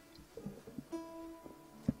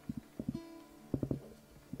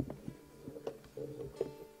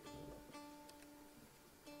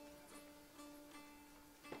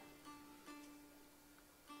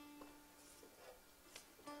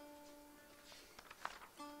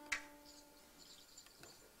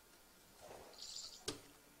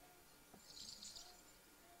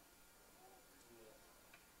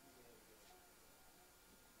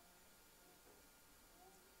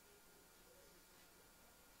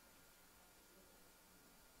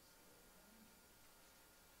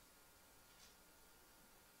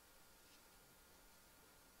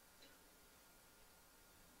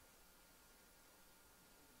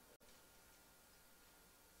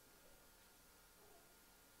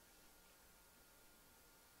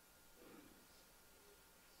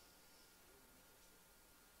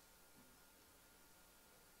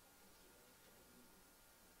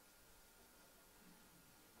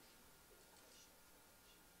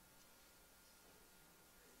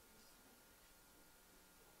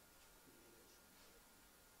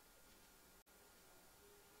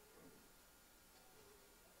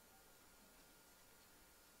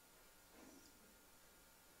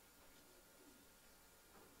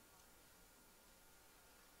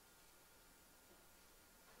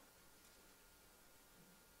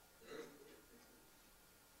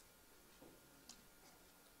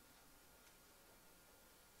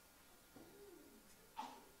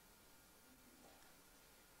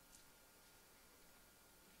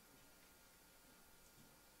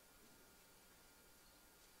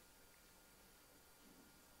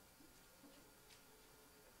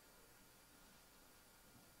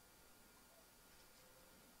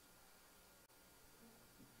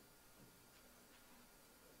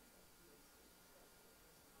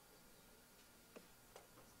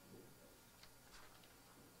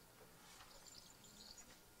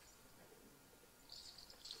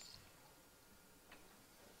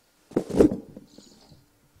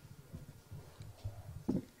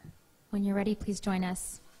 When you're ready, please join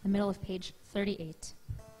us in the middle of page 38.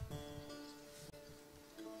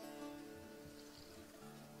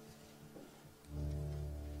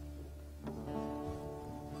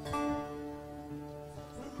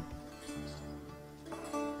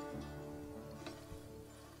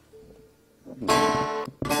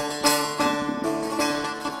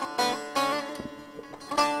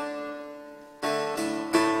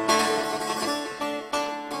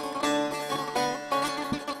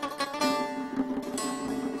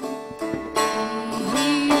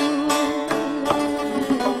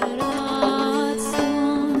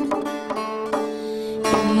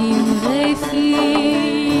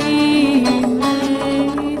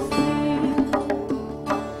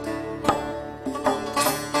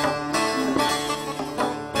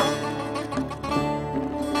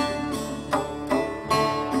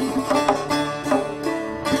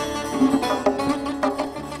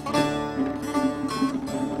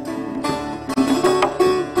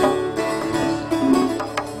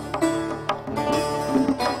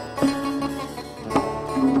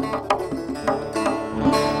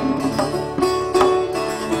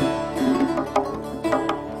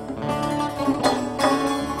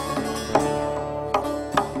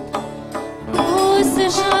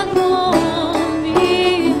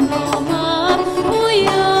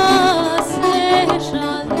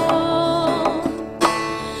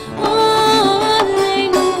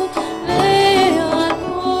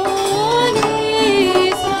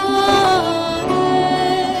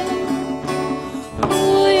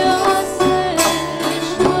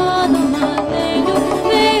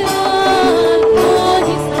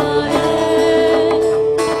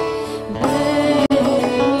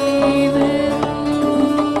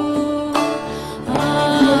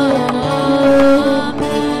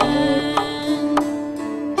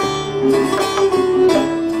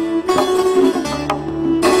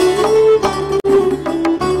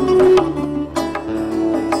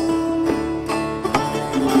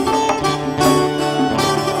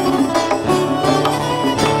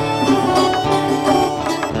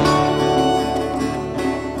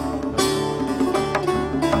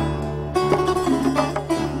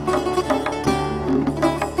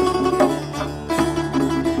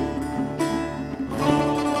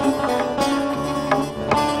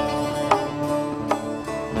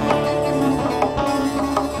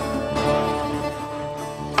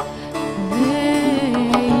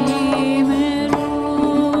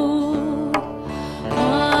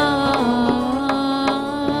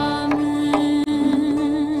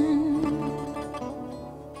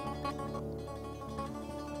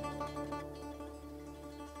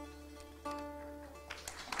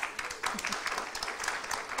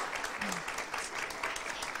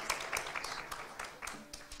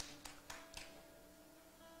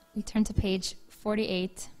 we turn to page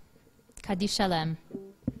 48, Kaddish Shalem.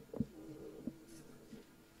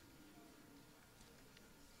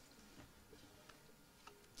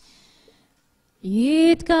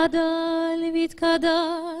 יתגדל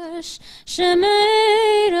ויתקדש שמי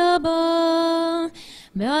רבה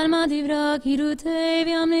בעלמא דברה קירותי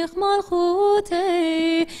וימליך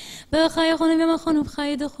מלכותי בחי יכולים ומכון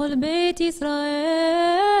ובחי דכל בית ישראל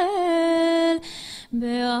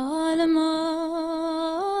בעלמא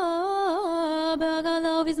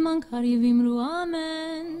בעגלה ובזמן קריב אמרו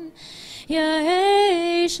אמן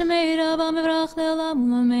יהי שמי רבה מברך לעולם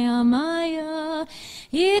ולעולמי המיה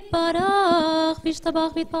יתברך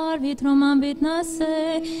וישתבח ויתפאר ויתרומם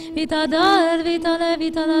ויתנשא ויתהדר ויתעלה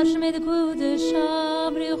ויתהדר שמי דקודשה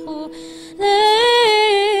בריחו לילה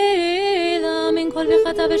מן כל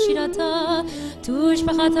ברכתה ושירתה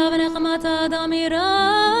תושבחתה ונחמתה אדם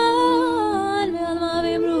אירן בעלמא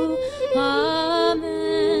ואמרו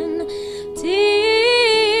אמן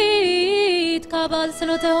תתקבל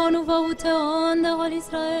צלותיהון ובאותיהון דכל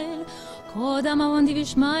ישראל קודם אבונדי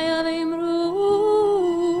ושמיא ואמרו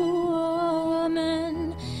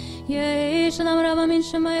אמן יהי שלום רבה מן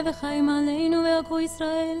שמיא וחיים עלינו ועכו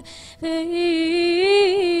ישראל ואמרו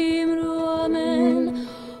אמן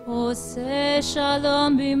עושה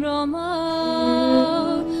שלום במרומיו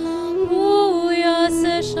הוא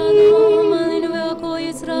יעשה שלום עלינו ועכו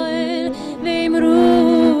ישראל ואמרו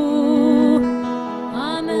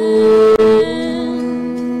אמן.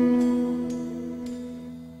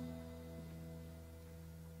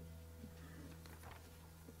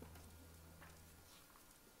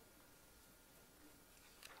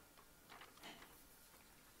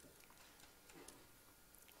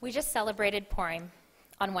 We just celebrated Purim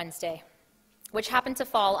on Wednesday, which happened to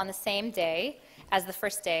fall on the same day as the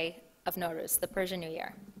first day of Nowruz, the Persian New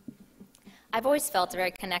Year. I've always felt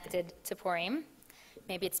very connected to Purim.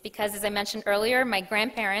 Maybe it's because, as I mentioned earlier, my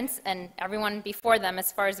grandparents and everyone before them,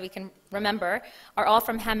 as far as we can remember, are all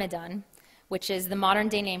from Hamadan, which is the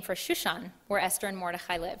modern-day name for Shushan, where Esther and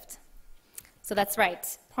Mordechai lived. So that's right.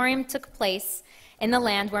 Purim took place in the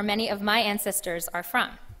land where many of my ancestors are from.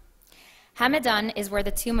 Hamadan is where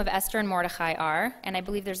the tomb of Esther and Mordechai are, and I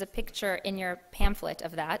believe there's a picture in your pamphlet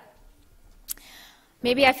of that.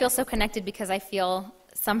 Maybe I feel so connected because I feel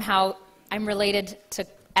somehow I'm related to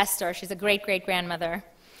Esther. She's a great-great-grandmother.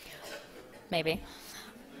 Maybe.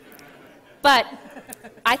 But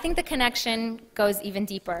I think the connection goes even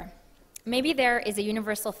deeper. Maybe there is a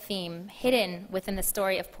universal theme hidden within the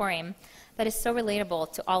story of Purim that is so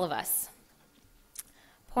relatable to all of us.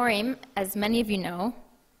 Purim, as many of you know,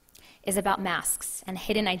 is about masks and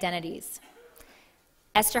hidden identities.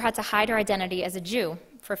 Esther had to hide her identity as a Jew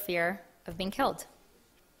for fear of being killed.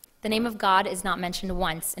 The name of God is not mentioned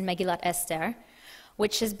once in Megillat Esther,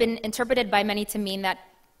 which has been interpreted by many to mean that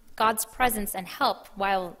God's presence and help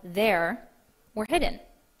while there were hidden.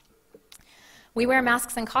 We wear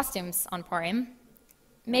masks and costumes on Purim,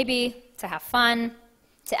 maybe to have fun,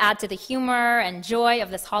 to add to the humor and joy of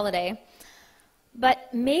this holiday,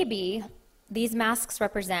 but maybe these masks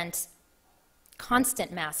represent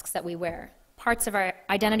constant masks that we wear, parts of our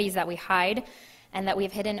identities that we hide and that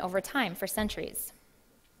we've hidden over time for centuries.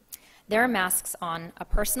 There are masks on a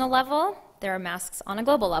personal level, there are masks on a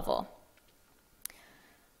global level.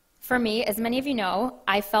 For me, as many of you know,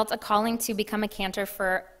 I felt a calling to become a cantor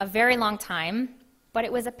for a very long time, but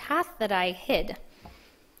it was a path that I hid,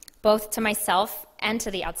 both to myself and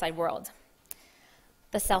to the outside world.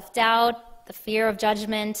 The self-doubt, the fear of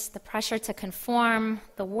judgment, the pressure to conform,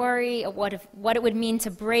 the worry of what it would mean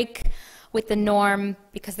to break with the norm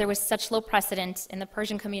because there was such low precedent in the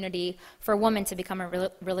Persian community for a woman to become a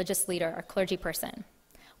religious leader, a clergy person.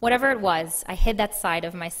 Whatever it was, I hid that side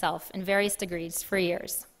of myself in various degrees for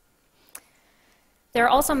years. There are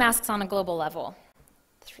also masks on a global level.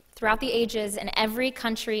 Throughout the ages, in every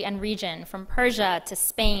country and region, from Persia to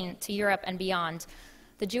Spain to Europe and beyond,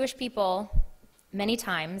 the Jewish people many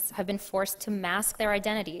times have been forced to mask their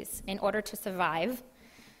identities in order to survive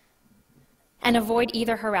and avoid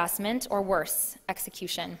either harassment or worse,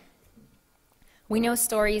 execution. We know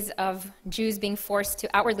stories of Jews being forced to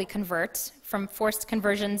outwardly convert, from forced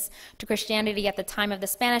conversions to Christianity at the time of the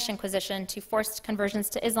Spanish Inquisition to forced conversions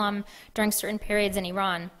to Islam during certain periods in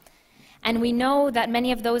Iran. And we know that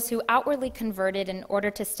many of those who outwardly converted in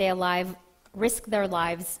order to stay alive risked their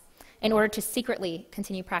lives in order to secretly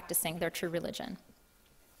continue practicing their true religion.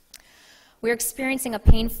 We're experiencing a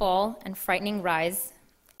painful and frightening rise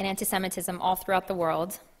in anti-Semitism all throughout the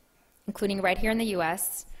world, including right here in the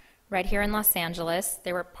US, right here in Los Angeles.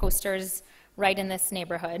 There were posters right in this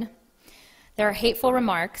neighborhood. There are hateful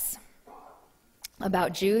remarks.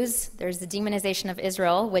 about Jews. There's the demonization of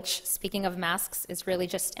Israel, which, speaking of masks, is really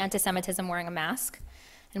just anti-Semitism wearing a mask.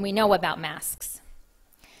 And we know about masks.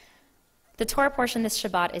 The Torah portion this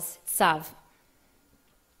Shabbat is Tzav.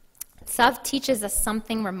 Tzav teaches us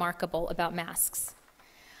something remarkable about masks.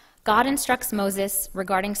 God instructs Moses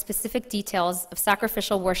regarding specific details of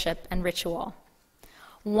sacrificial worship and ritual.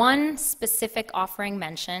 One specific offering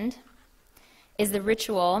mentioned is the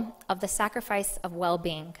ritual of the sacrifice of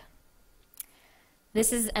well-being.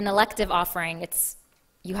 This is an elective offering.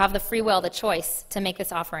 You have the free will, the choice to make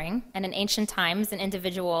this offering, and in ancient times, an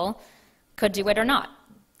individual could do it or not.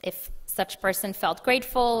 If such person felt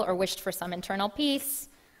grateful or wished for some internal peace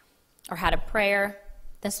or had a prayer,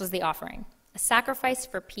 this was the offering, a sacrifice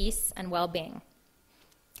for peace and well-being.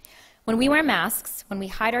 When we wear masks, when we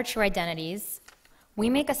hide our true identities, we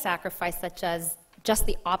make a sacrifice that does just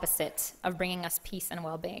the opposite of bringing us peace and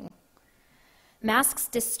well-being. Masks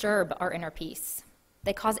disturb our inner peace.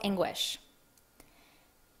 They cause anguish.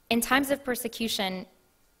 In times of persecution,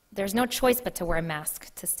 there's no choice but to wear a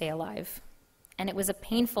mask to stay alive. And it was a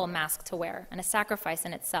painful mask to wear and a sacrifice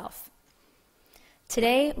in itself.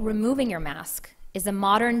 Today, removing your mask is a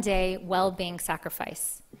modern-day well-being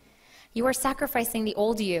sacrifice. You are sacrificing the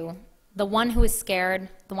old you, the one who is scared,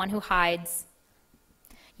 the one who hides.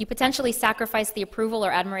 You potentially sacrifice the approval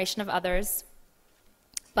or admiration of others.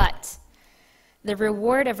 But the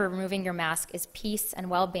reward of removing your mask is peace and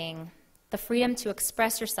well-being, the freedom to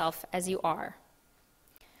express yourself as you are.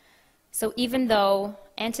 So even though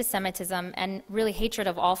anti-Semitism and really hatred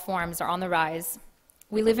of all forms are on the rise,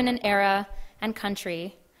 we live in an era and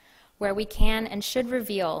country where we can and should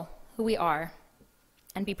reveal who we are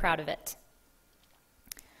and be proud of it.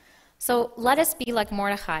 So let us be like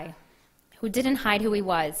Mordechai, who didn't hide who he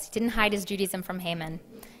was, didn't hide his Judaism from Haman,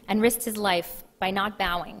 and risked his life by not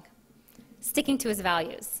bowing, sticking to his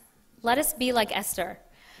values. Let us be like Esther,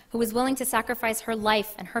 who was willing to sacrifice her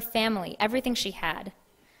life and her family, everything she had,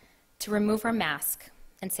 to remove her mask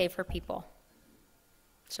and save her people.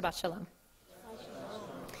 Shabbat Shalom.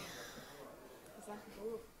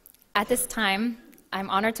 At this time, I'm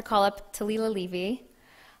honored to call up Talila Levy,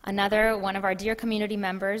 another one of our dear community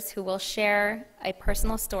members who will share a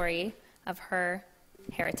personal story of her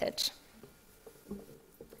heritage.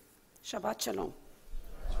 Shabbat Shalom.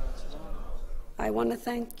 I want to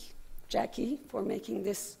thank Jackie for making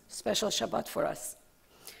this special Shabbat for us.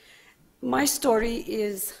 My story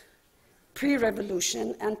is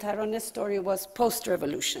pre-revolution, and Tarone's story was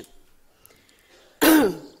post-revolution,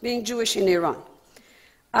 being Jewish in Iran.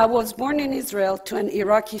 I was born in Israel to an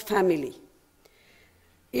Iraqi family.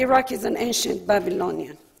 Iraq is an ancient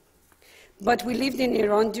Babylonian, but we lived in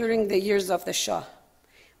Iran during the years of the Shah.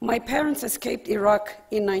 My parents escaped Iraq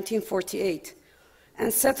in 1948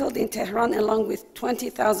 and settled in Tehran along with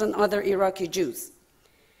 20,000 other Iraqi Jews.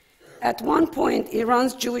 At one point,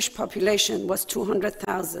 Iran's Jewish population was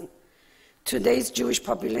 200,000. Today's Jewish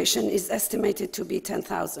population is estimated to be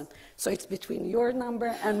 10,000. So it's between your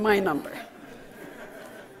number and my number.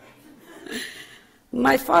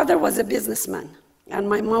 My father was a businessman, and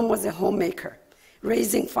my mom was a homemaker,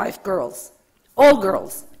 raising 5 girls, all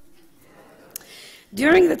girls.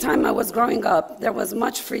 During the time I was growing up, there was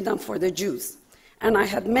much freedom for the Jews, and I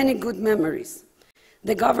had many good memories.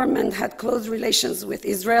 The government had close relations with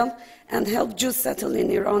Israel and helped Jews settle in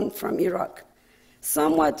Iran from Iraq,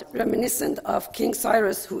 somewhat reminiscent of King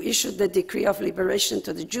Cyrus, who issued the decree of liberation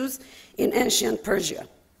to the Jews in ancient Persia.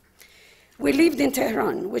 We lived in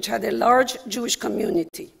Tehran, which had a large Jewish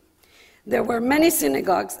community. There were many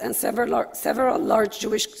synagogues and several large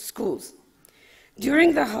Jewish schools.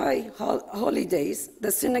 During the high holidays,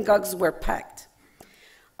 the synagogues were packed.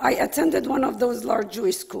 I attended one of those large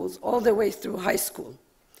Jewish schools all the way through high school.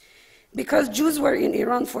 Because Jews were in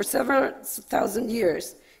Iran for several thousand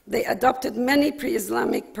years, they adopted many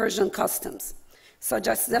pre-Islamic Persian customs, such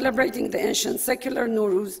as celebrating the ancient secular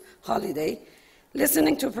Nowruz holiday,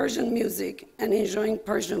 listening to Persian music, and enjoying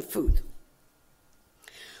Persian food.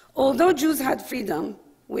 Although Jews had freedom,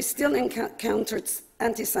 we still encountered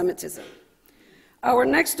anti-Semitism. Our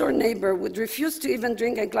next-door neighbor would refuse to even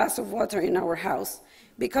drink a glass of water in our house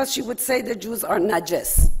because she would say the Jews are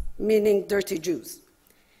najes, meaning dirty Jews.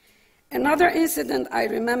 Another incident I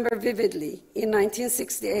remember vividly in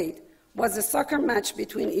 1968 was a soccer match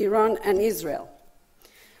between Iran and Israel.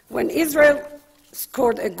 When Israel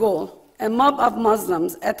scored a goal, a mob of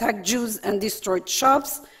Muslims attacked Jews and destroyed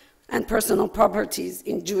shops and personal properties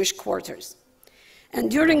in Jewish quarters.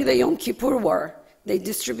 And during the Yom Kippur War, they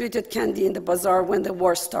distributed candy in the bazaar when the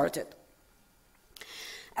war started.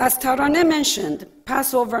 As Taraneh mentioned,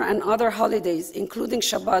 Passover and other holidays, including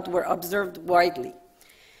Shabbat, were observed widely.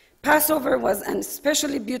 Passover was an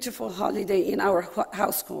especially beautiful holiday in our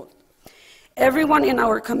household. Everyone in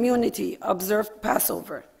our community observed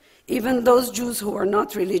Passover, even those Jews who were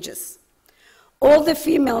not religious. All the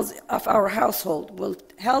females of our household will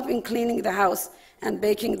help in cleaning the house and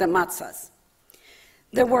baking the matzahs.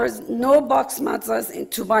 There was no box matzahs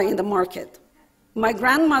to buy in the market. My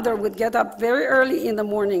grandmother would get up very early in the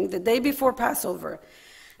morning, the day before Passover,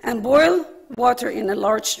 and boil water in a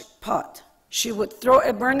large pot. She would throw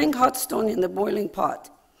a burning hot stone in the boiling pot.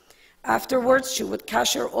 Afterwards, she would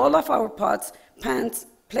kasher all of our pots, pans,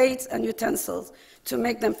 plates, and utensils to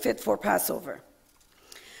make them fit for Passover.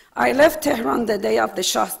 I left Tehran the day of the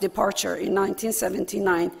Shah's departure in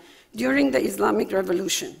 1979 during the Islamic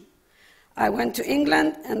Revolution. I went to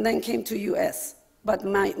England and then came to US, but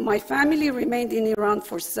my family remained in Iran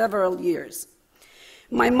for several years.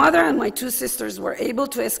 My mother and my two sisters were able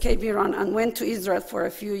to escape Iran and went to Israel for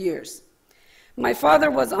a few years. My father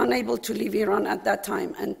was unable to leave Iran at that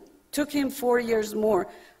time, and took him 4 years more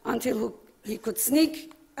until he could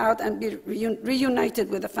sneak out and be reunited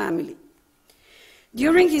with the family.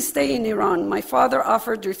 During his stay in Iran, my father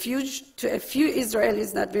offered refuge to a few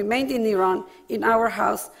Israelis that remained in Iran in our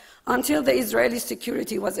house until the Israeli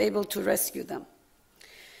security was able to rescue them.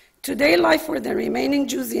 Today, life for the remaining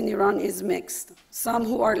Jews in Iran is mixed. Some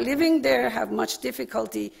who are living there have much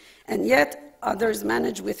difficulty, and yet others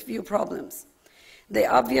manage with few problems. They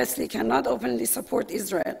obviously cannot openly support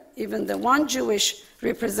Israel. Even the one Jewish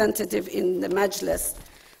representative in the Majlis,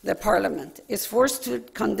 the parliament, is forced to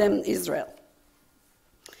condemn Israel.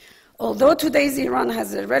 Although today's Iran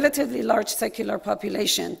has a relatively large secular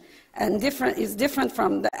population and is different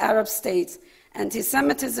from the Arab states,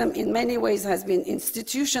 anti-Semitism in many ways has been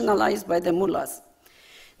institutionalized by the mullahs.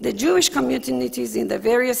 The Jewish communities in the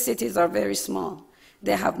various cities are very small.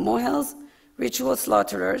 They have mohels, ritual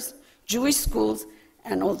slaughterers, Jewish schools,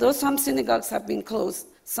 and although some synagogues have been closed,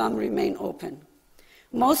 some remain open.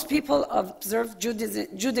 Most people observe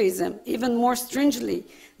Judaism even more stringently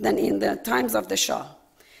than in the times of the Shah.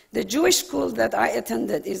 The Jewish school that I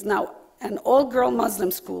attended is now an all-girl Muslim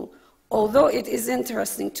school, although it is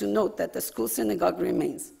interesting to note that the school synagogue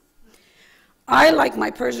remains. I, like my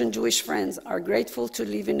Persian Jewish friends, are grateful to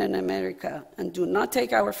live in America and do not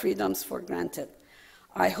take our freedoms for granted.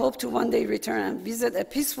 I hope to one day return and visit a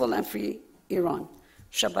peaceful and free Iran.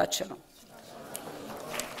 Shabbat Shalom.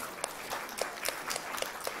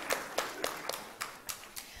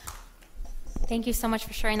 Thank you so much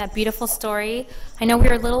for sharing that beautiful story. I know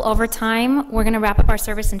we're a little over time. We're going to wrap up our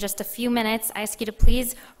service in just a few minutes. I ask you to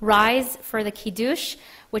please rise for the Kiddush,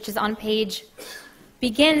 which is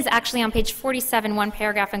begins actually on page 47, one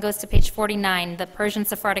paragraph, and goes to page 49, the Persian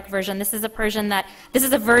Sephardic version. This is a version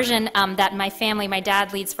that my family, my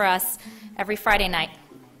dad, leads for us every Friday night.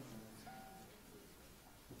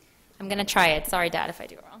 I'm going to try it. Sorry, Dad, if I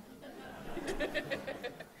do it wrong.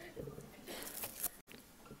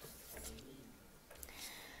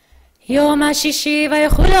 יום השישי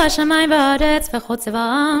ויחולו השמיים והארץ וכל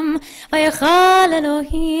צבאם ויכל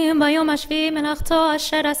אלוהים ביום השביעי מלאכתו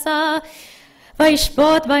אשר עשה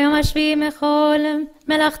וישבות ביום השביעי מכל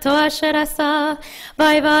מלאכתו אשר עשה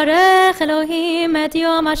ויברך אלוהים את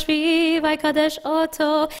יום השביעי ויקדש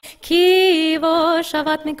אותו כי בו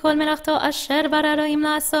שבת מכל מלאכתו אשר ברא אלוהים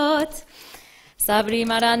לעשות. סברי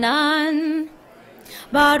מרנן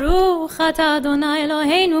ברוך אתה אדוני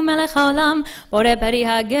אלוהינו מלך העולם בורא פרי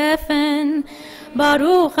הגפן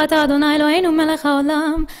ברוך אתה אדוני אלוהינו מלך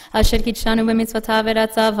העולם אשר קידשנו במצוותיו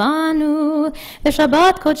ורצבנו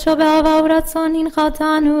לשבת קודשו באהבה ורצון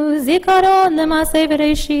הנחתנו זיכרון למעשה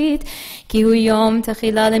בראשית כי הוא יום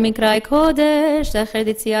תחילה למקרא קודש זכר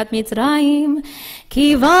יציאת מצרים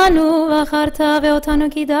כי בנו בחרת ואותנו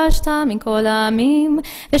קידשת מכל העמים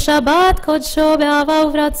ושבת קודשו באהבה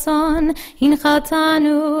וברצון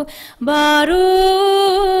הנחתנו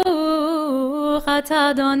ברוך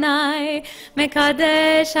אתה אדוני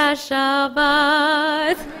מקדש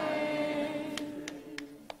השבת.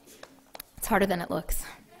 It's harder than it looks.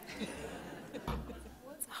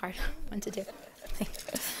 It's a hard one to do.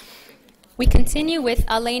 We continue with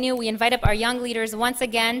Aleinu. We invite up our young leaders once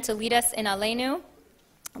again to lead us in Aleinu,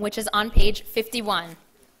 which is on page 51.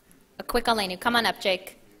 A quick Aleinu. Come on up,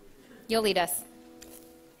 Jake. You'll lead us.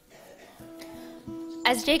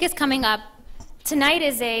 As Jake is coming up, tonight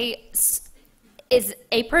is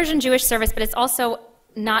a Persian Jewish service, but it's also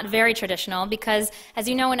not very traditional because, as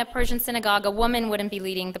you know, in a Persian synagogue, a woman wouldn't be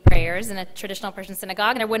leading the prayers in a traditional Persian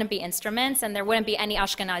synagogue, and there wouldn't be instruments, and there wouldn't be any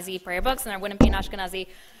Ashkenazi prayer books, and there wouldn't be an Ashkenazi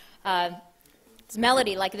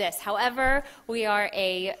melody like this. However, we are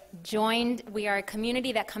a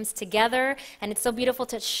community that comes together, and it's so beautiful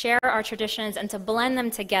to share our traditions and to blend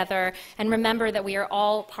them together and remember that we are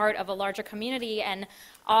all part of a larger community, and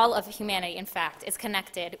all of humanity, in fact, is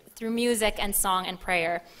connected through music and song and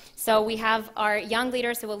prayer. So we have our young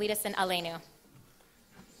leaders who will lead us in Aleinu.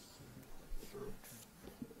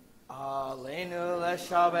 Aleinu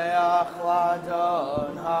leshabeach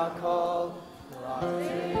ladon hakol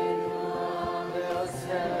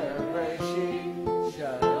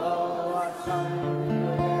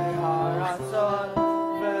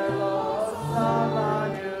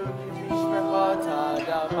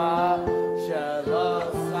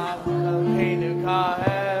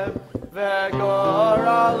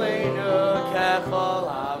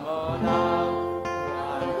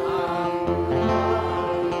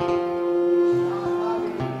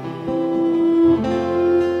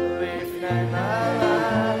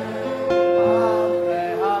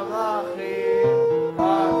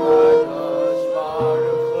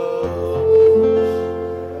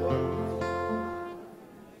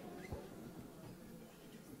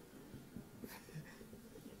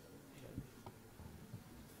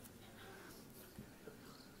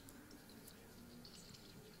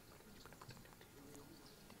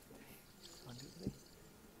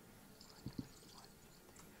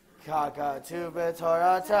Kakatu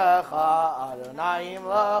b'toratecha Adonai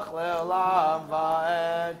imlach le'olam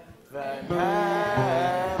va'ed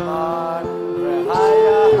v'ne'emar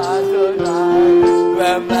v'haya Adonai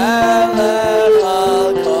v'melech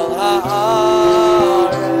al kol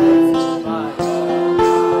ha'aretz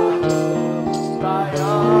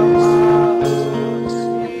v'yom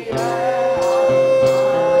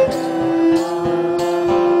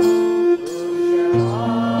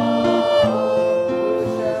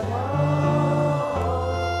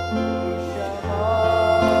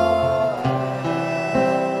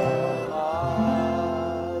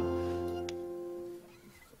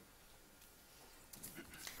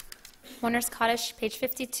Mourner's Kaddish, page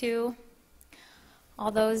 52.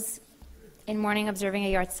 All those in mourning observing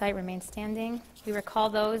a yahrzeit remain standing. We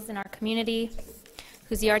recall those in our community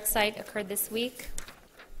whose yahrzeit occurred this week.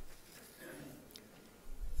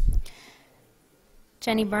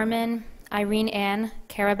 Jenny Berman, Irene Ann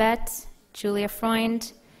Karabet, Julia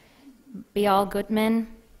Freund, Bial Goodman,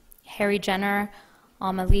 Harry Jenner,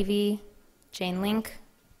 Alma Levy, Jane Link,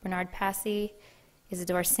 Bernard Passy,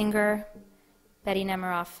 Isidore Singer, Betty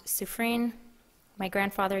Nemiroff Sufrin, my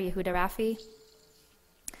grandfather Yehuda Rafii.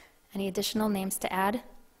 Any additional names to add?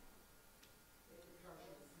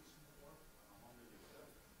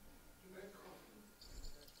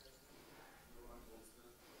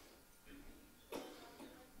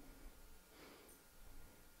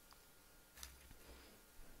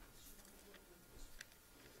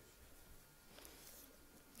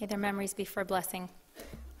 May their memories be for a blessing.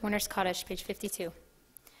 Mourner's Kaddish, page 52.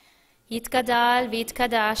 יתגדל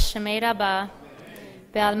ויתקדש שמי רבה,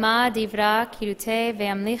 בעלמא דברה קירותי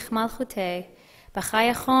וימליך מלכותי,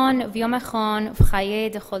 בחייכון וביומכון ובחיי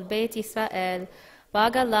דכל בית ישראל,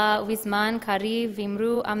 בעגלה ובזמן קריב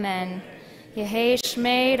ואמרו אמן. יהי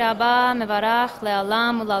שמי רבה מברך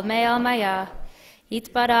לעולם ולעלמי עלמיה,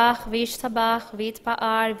 יתברך וישתבח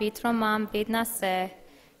ויתפאר ויתרומם ויתנשא,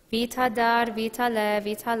 ויתהדר ויתעלה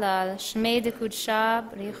ויתהלל, שמי דקודשה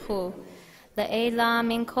בריחו. לעילה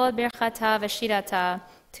מן כל ברכתה ושירתה,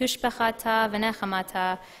 תושבחתה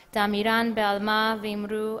ונחמתה, דאמירן בעלמא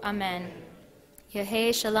ואמרו אמן.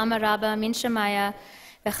 יהי שלום הרבה מן שמיה,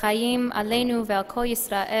 וחיים עלינו ועל כל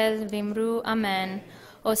ישראל, ואמרו אמן.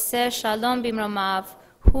 עושה שלום במרומיו,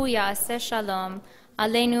 הוא יעשה שלום,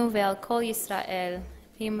 עלינו ועל כל ישראל,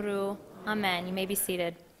 ואמרו amen. You may be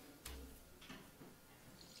seated.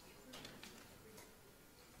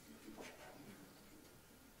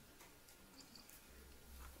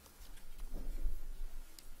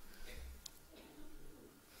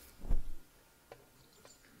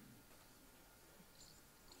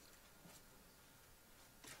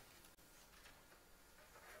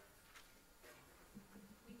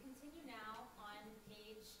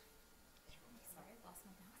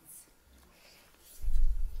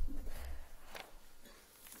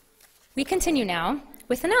 We continue now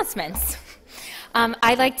with announcements.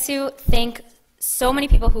 I'd like to thank so many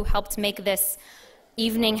people who helped make this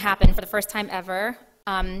evening happen for the first time ever.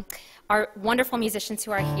 Our wonderful musicians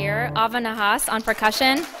who are here, Ava Nahas on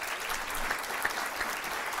percussion,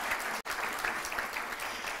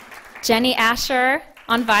 Jenny Asher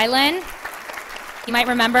on violin. You might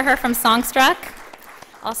remember her from Songstruck.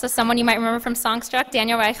 Also someone you might remember from Songstruck,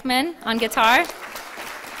 Daniel Reichman on guitar.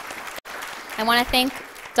 I want to thank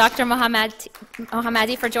Dr.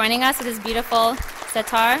 Mohammadi for joining us with his beautiful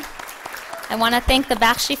sitar. I want to thank the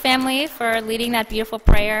Bakshi family for leading that beautiful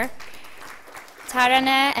prayer.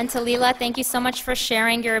 Taraneh and Talila, thank you so much for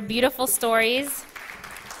sharing your beautiful stories.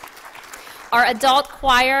 Our adult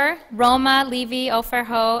choir, Roma, Levi, Ofer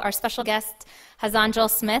Ho, our special guest, Hazan Joel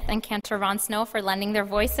Smith and Cantor Ron Snow for lending their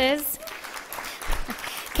voices.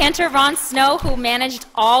 Cantor Ron Snow, who managed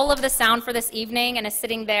all of the sound for this evening and is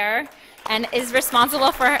sitting there and is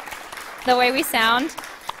responsible for the way we sound.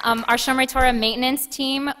 Our Shomrei Torah maintenance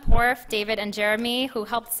team, Porf, David, and Jeremy, who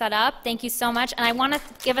helped set up. Thank you so much. And I want to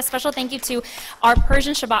give a special thank you to our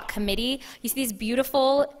Persian Shabbat committee. You see these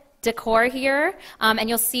beautiful decor here, and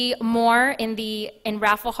you'll see more in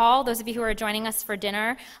Rafii Hall. Those of you who are joining us for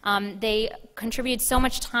dinner, they contributed so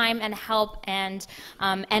much time and help and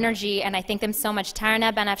energy, and I thank them so much.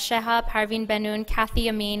 Taraneh Banafsheha, Parveen Benun, Kathy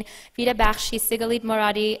Amin, Vida Bakshi, Sigalit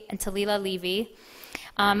Moradi, and Talila Levy.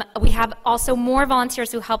 We have also more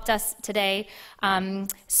volunteers who helped us today.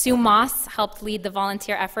 Sue Moss helped lead the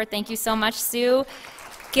volunteer effort. Thank you so much, Sue.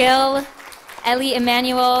 Gil, Ellie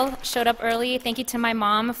Emanuel showed up early. Thank you to my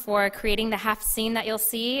mom for creating the half scene that you'll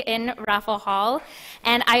see in Rafii Hall.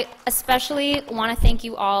 And I especially want to thank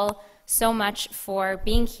you all so much for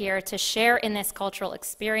being here to share in this cultural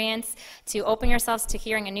experience, to open yourselves to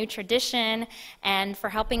hearing a new tradition, and for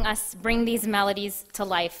helping us bring these melodies to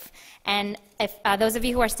life. And if those of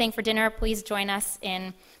you who are staying for dinner, please join us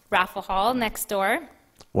in Rafii Hall next door.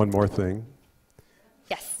 One more thing.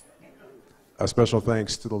 Yes. A special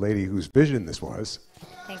thanks to the lady whose vision this was.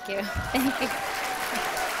 Thank you. Thank you.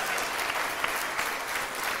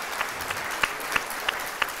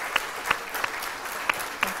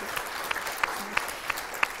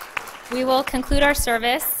 We will conclude our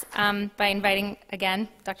service by inviting, again,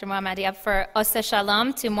 Dr. Mohammadi up for Oseh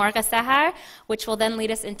Shalom to Morga Sahar, which will then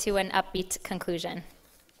lead us into an upbeat conclusion.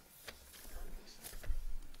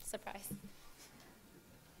 Surprise.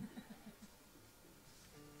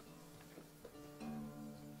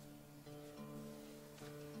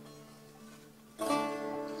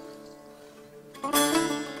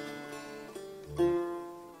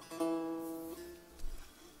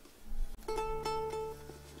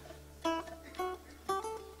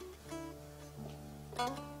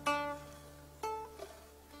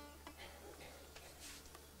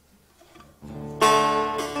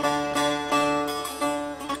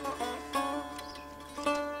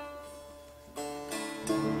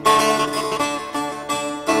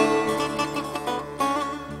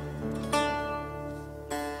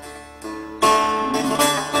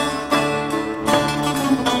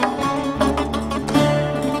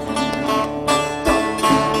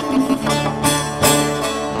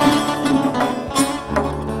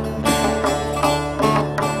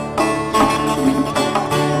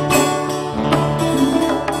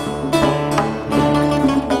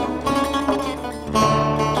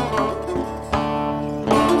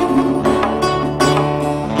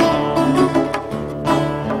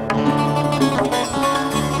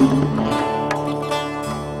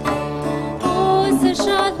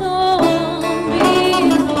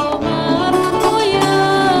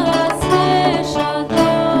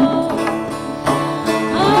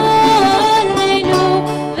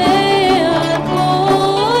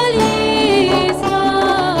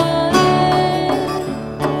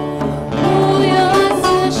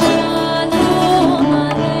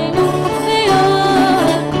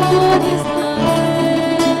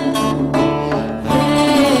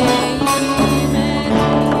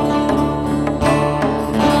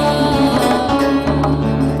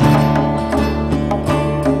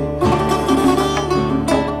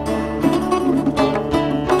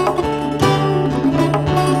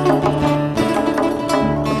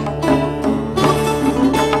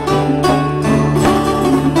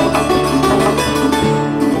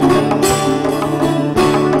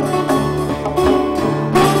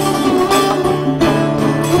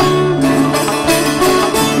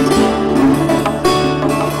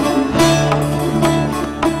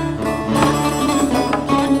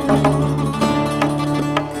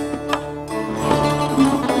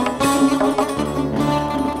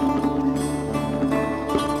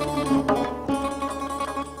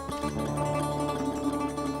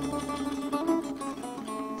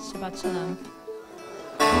 Shabbat Shalom.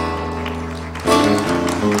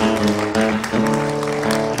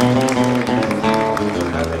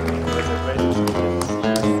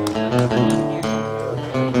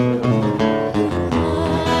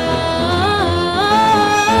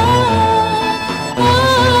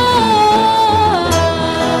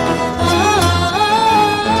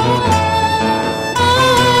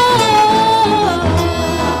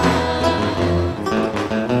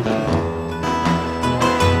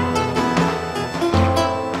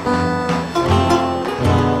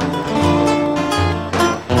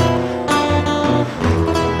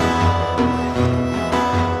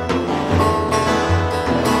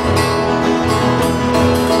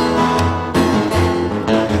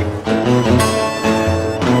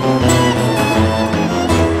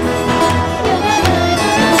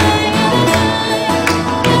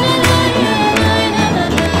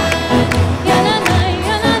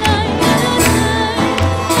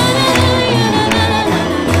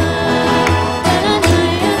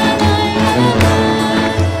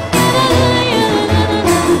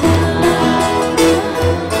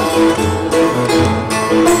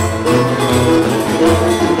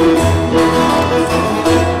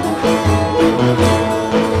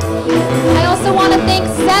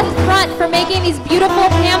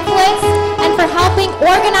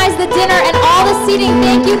 meeting.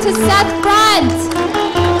 Thank you to Seth Front.